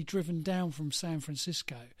literally driven down from San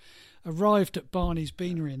Francisco, arrived at Barney's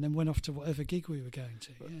Beanery, and then went off to whatever gig we were going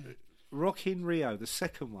to. Yeah. Rock in Rio, the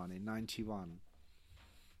second one in 91.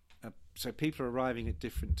 So people are arriving at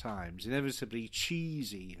different times. Inevitably,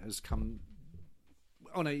 Cheesy has come.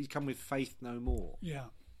 Oh no, he's come with Faith No More. Yeah,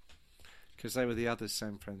 because they were the other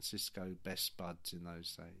San Francisco best buds in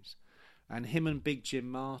those days, and him and Big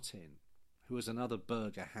Jim Martin, who was another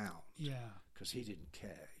burger hound. Yeah, because he didn't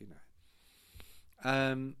care,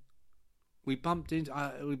 We bumped into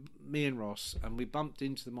me and Ross, and we bumped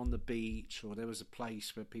into them on the beach, or there was a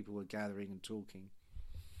place where people were gathering and talking.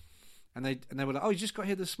 And they were like, "Oh, you just got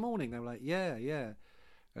here this morning." They were like, "Yeah.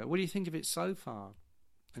 What do you think of it so far?"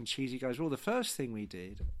 And Cheesy goes, "Well, the first thing we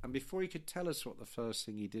did," and before he could tell us what the first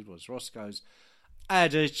thing he did was, Ross goes,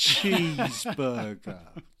 "Add a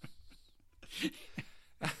cheeseburger."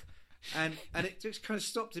 and it just kind of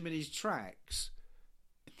stopped him in his tracks.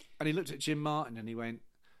 And he looked at Jim Martin and he went,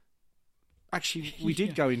 "Actually, we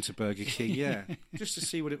did go into Burger King, yeah, just to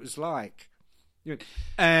see what it was like." You went,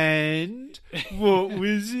 "And what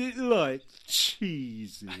was it like,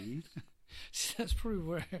 Cheesy?" That's probably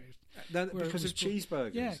where because of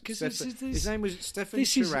cheeseburgers. Yeah, because his name was Stefan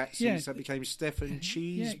Chirazzi, so it became Stefan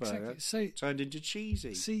Cheeseburger. Yeah, exactly. So, turned into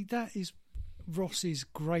Cheesy. See, that is Ross's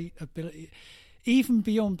great ability. Even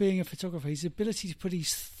beyond being a photographer, his ability to put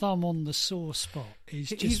his thumb on the sore spot is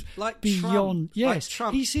just like beyond. Trump, yes, like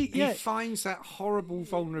Trump. He finds that horrible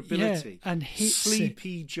vulnerability, and hits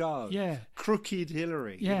Sleepy Joe, Crooked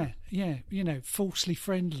Hillary, falsely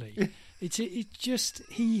friendly. It just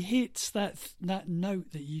he hits that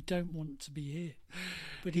note that you don't want to be hit,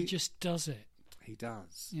 but he just does it. He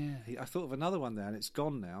does. Yeah. I thought of another one there, and it's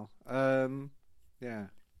gone now.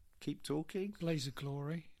 Keep talking. Blaze of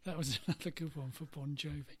Glory. That was another good one for Bon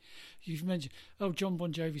Jovi. You've mentioned, John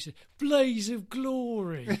Bon Jovi said, "Blaze of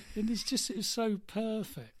Glory." And it was so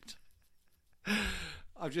perfect.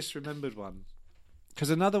 I've just remembered one. Because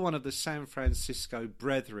another one of the San Francisco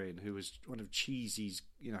brethren, who was one of Cheesy's,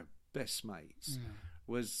 best mates,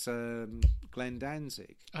 was Glenn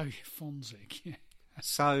Danzig. Oh, Fonzig, yeah.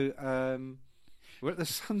 So we're at the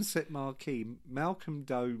Sunset Marquee. Malcolm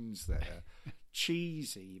Dome's there.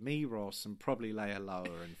 Cheesy, me, Ross, and probably Lealoha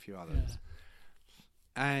and a few others.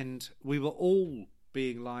 Yeah. And we were all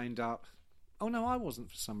being lined up. Oh, no, I wasn't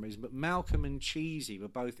for some reason, but Malcolm and Cheesy were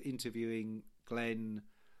both interviewing Glenn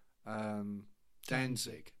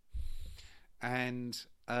Danzig. And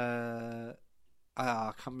I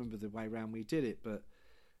can't remember the way around we did it, but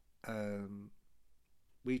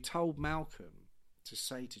we told Malcolm to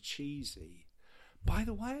say to Cheesy, "By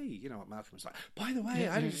the way," you know what Malcolm was like, "By the way,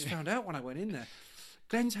 I just found out when I went in there,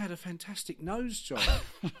 Glenn's had a fantastic nose job."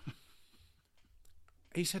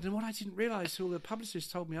 he said, and what I didn't realise till the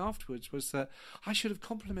publicist told me afterwards was that I should have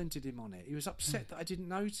complimented him on it. He was upset that I didn't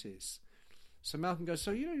notice. So Malcolm goes,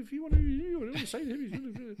 so, if you want to say to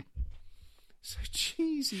him... So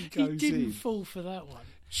Cheesy goes in. He didn't fall for that one.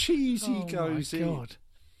 Cheesy goes in. Oh, my God.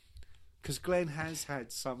 Because Glenn has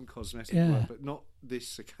had some cosmetic work, but not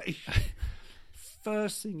this occasion.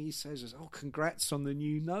 First thing he says is, congrats on the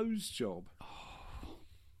new nose job. Oh.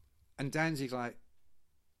 And Danzig's like,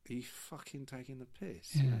 are you fucking taking the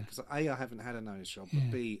piss? Because A, I haven't had a nose job,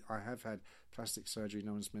 but B, I have had plastic surgery.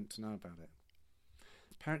 No one's meant to know about it.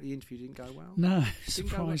 Apparently the interview didn't go well. No,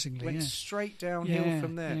 surprisingly. Went straight downhill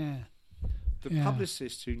from there. Yeah. The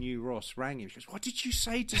publicist who knew Ross rang him. She goes, what did you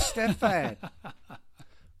say to Stefan?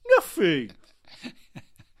 Nothing.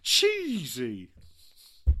 Cheesy.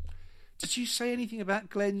 Did you say anything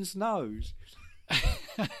about Glenn's nose?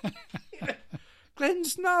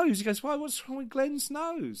 Glenn's nose. He goes, why, what's wrong with Glenn's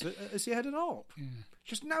nose? Has he had an op? Yeah.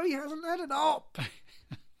 She goes, no, he hasn't had an op.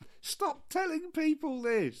 Stop telling people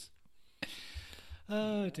this.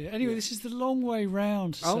 Oh, dear. Anyway, this is the long way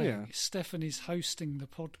round. Stefan is hosting the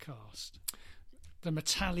podcast. The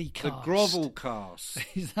Metallicast. The grovel cast.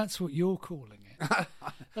 That's what you're calling it.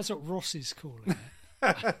 That's what Ross is calling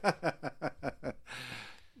it.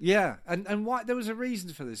 Yeah, and why? There was a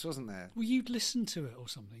reason for this, wasn't there? Well, you'd listened to it or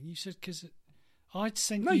something. You said because I'd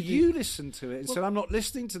sent you. No, you listened to it and said, I'm not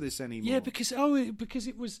listening to this anymore. Yeah, because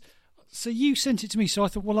it was. So you sent it to me, so I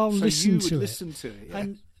thought, well, I'll listen to it. Listen to it, yeah.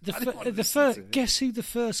 And the first, guess who the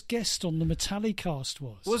first guest on the Metallicast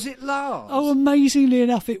was? Was it Lars? Oh, amazingly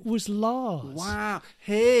enough, it was Lars. Wow.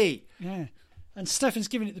 Hey. Yeah. And Stefan's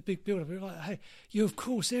giving it the big build-up. We're like, hey, of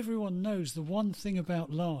course, everyone knows the one thing about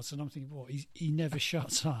Lars. And I'm thinking, what, he never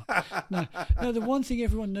shuts up. No, the one thing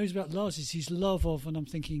everyone knows about Lars is his love of, and I'm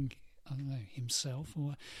thinking, I don't know, himself,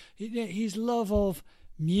 or his love of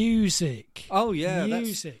music. Oh, yeah.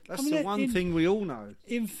 Music. That's the one thing we all know.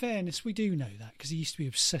 In fairness, we do know that, because he used to be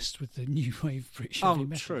obsessed with the new wave British heavy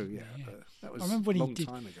metal. True, yeah. But that was I remember when a long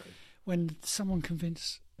time ago. When someone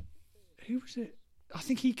convinced... Who was it? I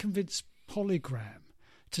think he convinced Polygram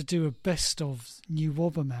to do a best of New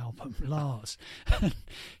Wobbum album, Lars. And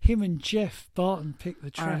him and Jeff Barton picked the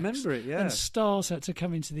tracks. I remember it, yeah. And Stars had to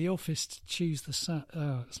come into the office to choose the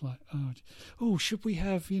it's like, should we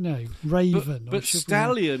have, Raven? But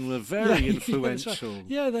Stallion were very influential.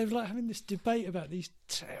 Yeah, they were like having this debate about these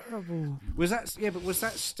terrible... Was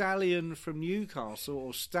that Stallion from Newcastle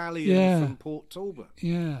or Stallion from Port Talbot?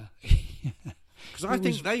 Yeah. Because I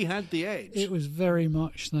think they had the edge. It was very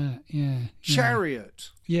much that, yeah. Chariot.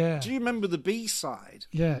 Yeah. Do you remember the B-side?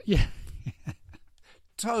 Yeah.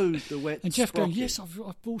 Toad the Wet And Jeff Sprocket. going, yes, I've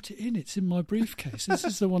brought it in. It's in my briefcase. This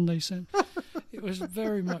is the one they sent. It was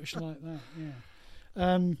very much like that,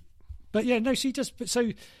 yeah. But yeah, no, so he does. But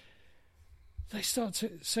so they start to...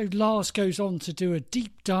 So Lars goes on to do a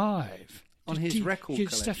deep dive... On his record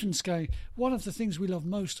collection. Stefan's going, one of the things we love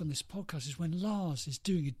most on this podcast is when Lars is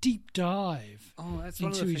doing a deep dive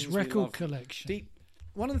into his record collection.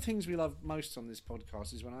 One of the things we love most on this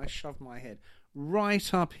podcast is when I shove my head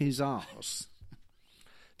right up his arse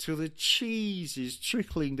till the cheese is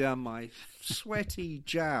trickling down my sweaty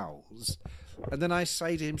jowls. And then I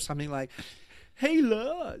say to him something like, hey,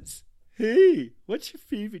 Lars, hey, what's your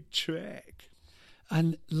favourite track?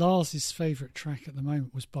 And Lars's favourite track at the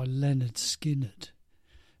moment was by Leonard Skinner.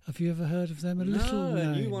 Have you ever heard of them? A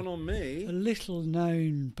new one on me. A little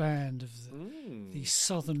known band of the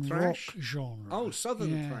southern thrash? rock genre. Oh,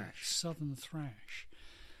 southern thrash. Southern thrash.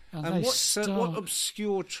 And what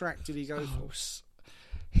obscure track did he go for?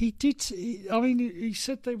 He did. He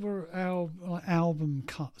said they were album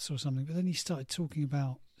cuts or something, but then he started talking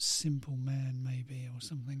about Simple Man, maybe, or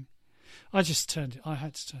something. I just turned it. I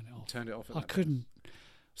had to turn it off. Turned it off. I couldn't.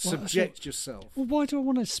 Subject yourself. Well, why do I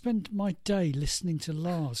want to spend my day listening to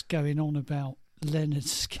Lars going on about Leonard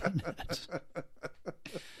Skinner?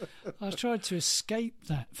 I tried to escape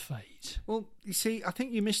that fate. Well, you see, I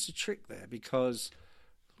think you missed a trick there, because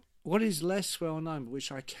what is less well known, but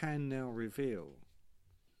which I can now reveal,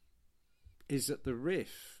 is that the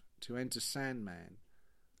riff to Enter Sandman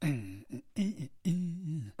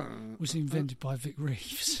was invented by Vic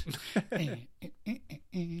Reeves.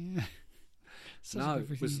 No,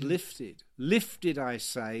 it was lifted. Lifted, I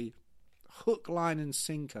say, hook, line and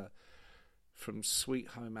sinker from Sweet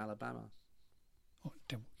Home Alabama.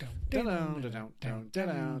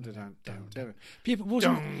 People,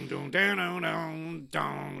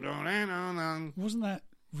 wasn't that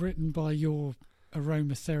written by your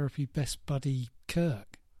aromatherapy best buddy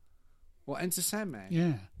Kirk? What, Enter Sandman?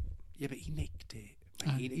 Yeah. Yeah, but he nicked it.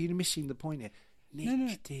 You're missing the point here.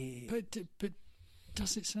 Nicked it. But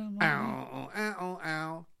Does it sound like ow, ow,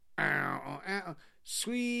 ow, ow, ow,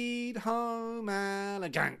 sweet home Alabama,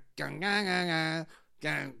 gang, gang, gang, gang,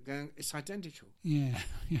 gang, gang. It's identical. Yeah.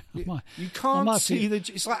 You can't see the.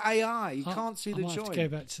 It's like AI. You can't see the I might joy. have to go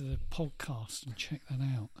back to the podcast and check that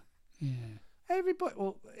out. Yeah. Everybody.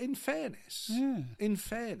 Well, in fairness.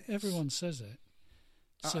 Everyone says it.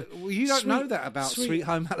 So, well, you don't know that about Sweet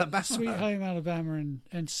Home Alabama. Sweet Home Alabama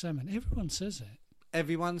and Salmon. Everyone says it.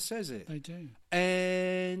 Everyone says it. They do.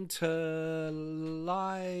 Enter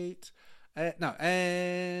light.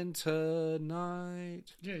 Enter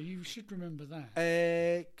night. Yeah, you should remember that.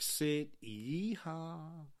 Exit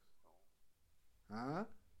yeehaw.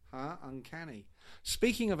 Uncanny.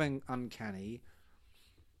 Speaking of uncanny,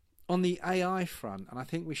 on the AI front, and I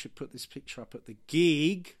think we should put this picture up at the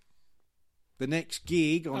gig. The next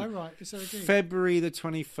gig on Is there a gig? February the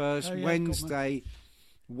 21st, Wednesday,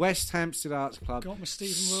 West Hampstead Arts Club. Got my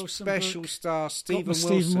Stephen Wilson special book. star Stephen Got my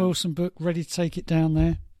Wilson. Stephen Wilson book ready to take it down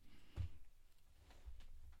there.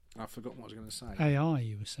 I forgot what I was going to say. AI,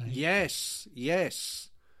 you were saying. Yes.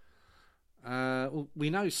 Well,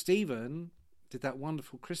 we know Stephen did that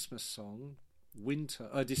wonderful Christmas song,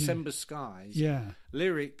 December Skies. Yeah.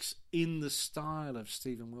 Lyrics in the style of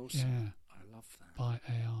Stephen Wilson. Yeah. I love that. By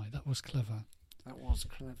AI. That was clever.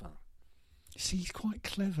 See, he's quite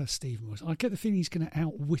clever, Stephen Wilson. I get the feeling he's going to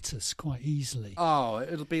outwit us quite easily. Oh,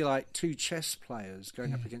 it'll be like two chess players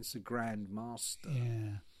going up against a grand master.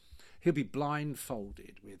 Yeah. He'll be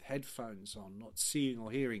blindfolded with headphones on, not seeing or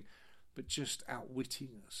hearing, but just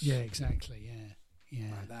outwitting us. Yeah, exactly.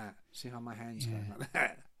 Yeah. Like that. See how my hands go? Like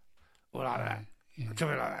that. Or like that. Yeah.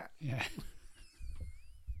 Coming like that. Yeah.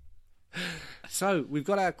 So, we've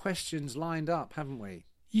got our questions lined up, haven't we?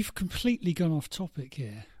 You've completely gone off topic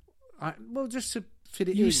here. Well, just to fit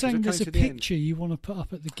it in. You were saying there's a picture you want to put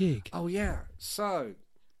up at the gig. Oh, yeah. So,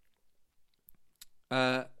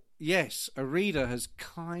 yes, a reader has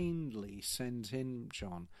kindly sent in,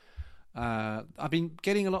 John. I've been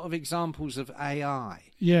getting a lot of examples of AI.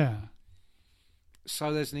 Yeah.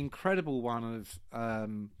 So there's an incredible one of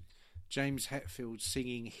James Hetfield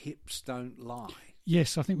singing "Hips Don't Lie."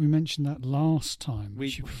 Yes, I think we mentioned that last time.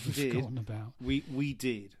 We did. Forgotten about. We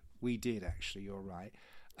did actually. You're right.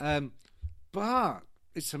 But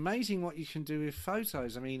it's amazing what you can do with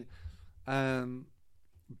photos. I mean,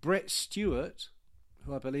 Brett Stewart,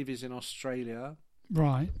 who I believe is in Australia.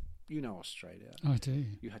 Right. You know Australia. I do.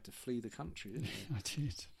 You had to flee the country, didn't you? I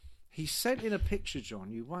did. He sent in a picture,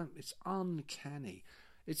 John. You won't. It's uncanny.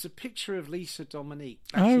 It's a picture of Lisa Dominique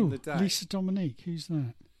back in the day. Lisa Dominique. Who's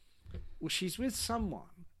that? Well, she's with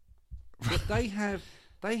someone, but they have,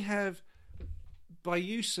 by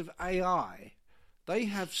use of AI, they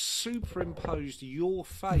have superimposed your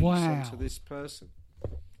face onto this person.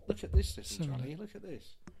 Look at this, Johnny. Look at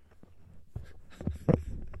this.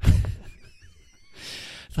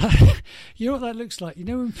 You know what that looks like? You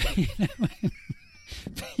know when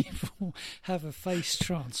people have a face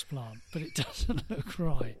transplant, but it doesn't look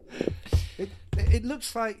right. It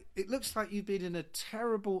looks like you've been in a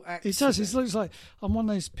terrible accident. It does. It looks like I'm one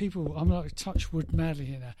of those people. I'm like Touchwood Madly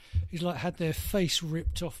here. Who's like had their face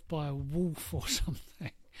ripped off by a wolf or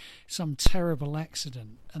something, some terrible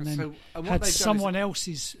accident, and then had someone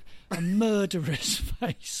else's a murderous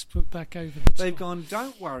face put back over the top. They've gone.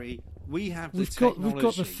 Don't worry, we've got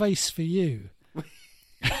the face for you.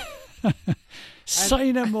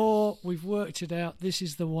 Say no more. We've worked it out. This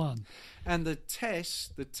is the one. And the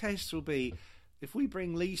test will be if we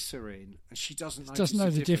bring Lisa in and she doesn't know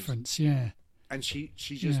the difference. Yeah. And she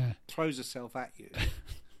just throws herself at you,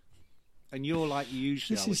 and you're like you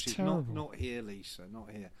usually this are, which is not here, Lisa, not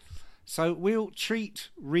here. So we'll treat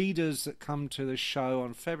readers that come to the show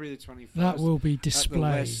on February the 21st. That will be displayed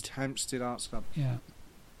at the West Hampstead Arts Club. Yeah.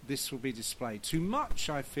 This will be displayed. Too much,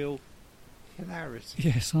 I feel. Hilarity.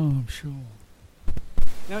 Yes, I'm sure.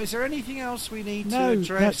 Now, is there anything else we need to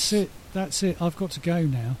address? No, that's it. I've got to go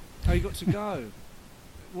now. Oh, you got to go.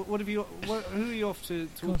 Who are you off to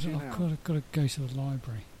talk to now? I've got to go to the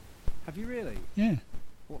library. Have you really? Yeah.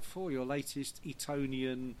 What for? Your latest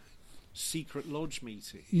Etonian secret lodge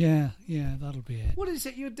meeting? Yeah, that'll be it. What is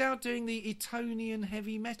it? You're now doing the Etonian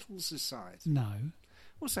Heavy Metal Society? No.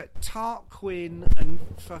 What's that? Tarquin and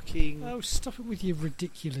fucking... Oh, stop it with your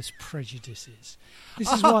ridiculous prejudices.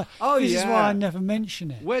 This is why I never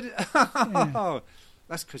mention it.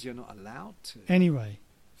 That's because you're not allowed to. Anyway,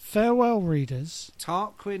 farewell, readers.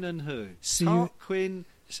 Tarquin and who? See you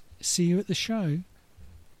at the show.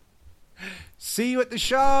 See you at the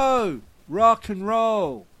show. Rock and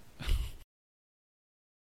roll.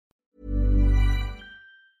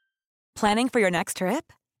 Planning for your next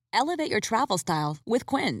trip? Elevate your travel style with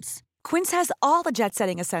Quince. Quince has all the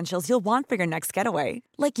jet-setting essentials you'll want for your next getaway,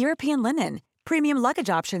 like European linen, premium luggage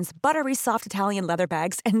options, buttery soft Italian leather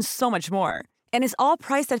bags, and so much more. And is all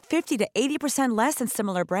priced at 50 to 80% less than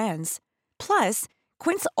similar brands. Plus,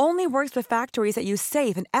 Quince only works with factories that use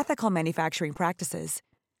safe and ethical manufacturing practices.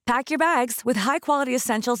 Pack your bags with high-quality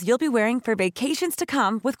essentials you'll be wearing for vacations to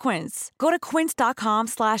come with Quince. Go to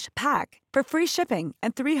quince.com/pack for free shipping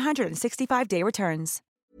and 365-day returns.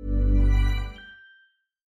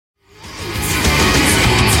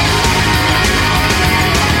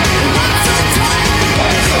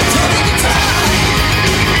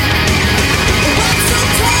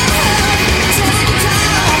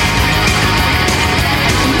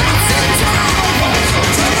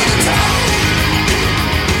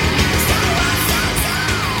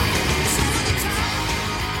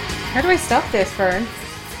 How do I stop this, Fern?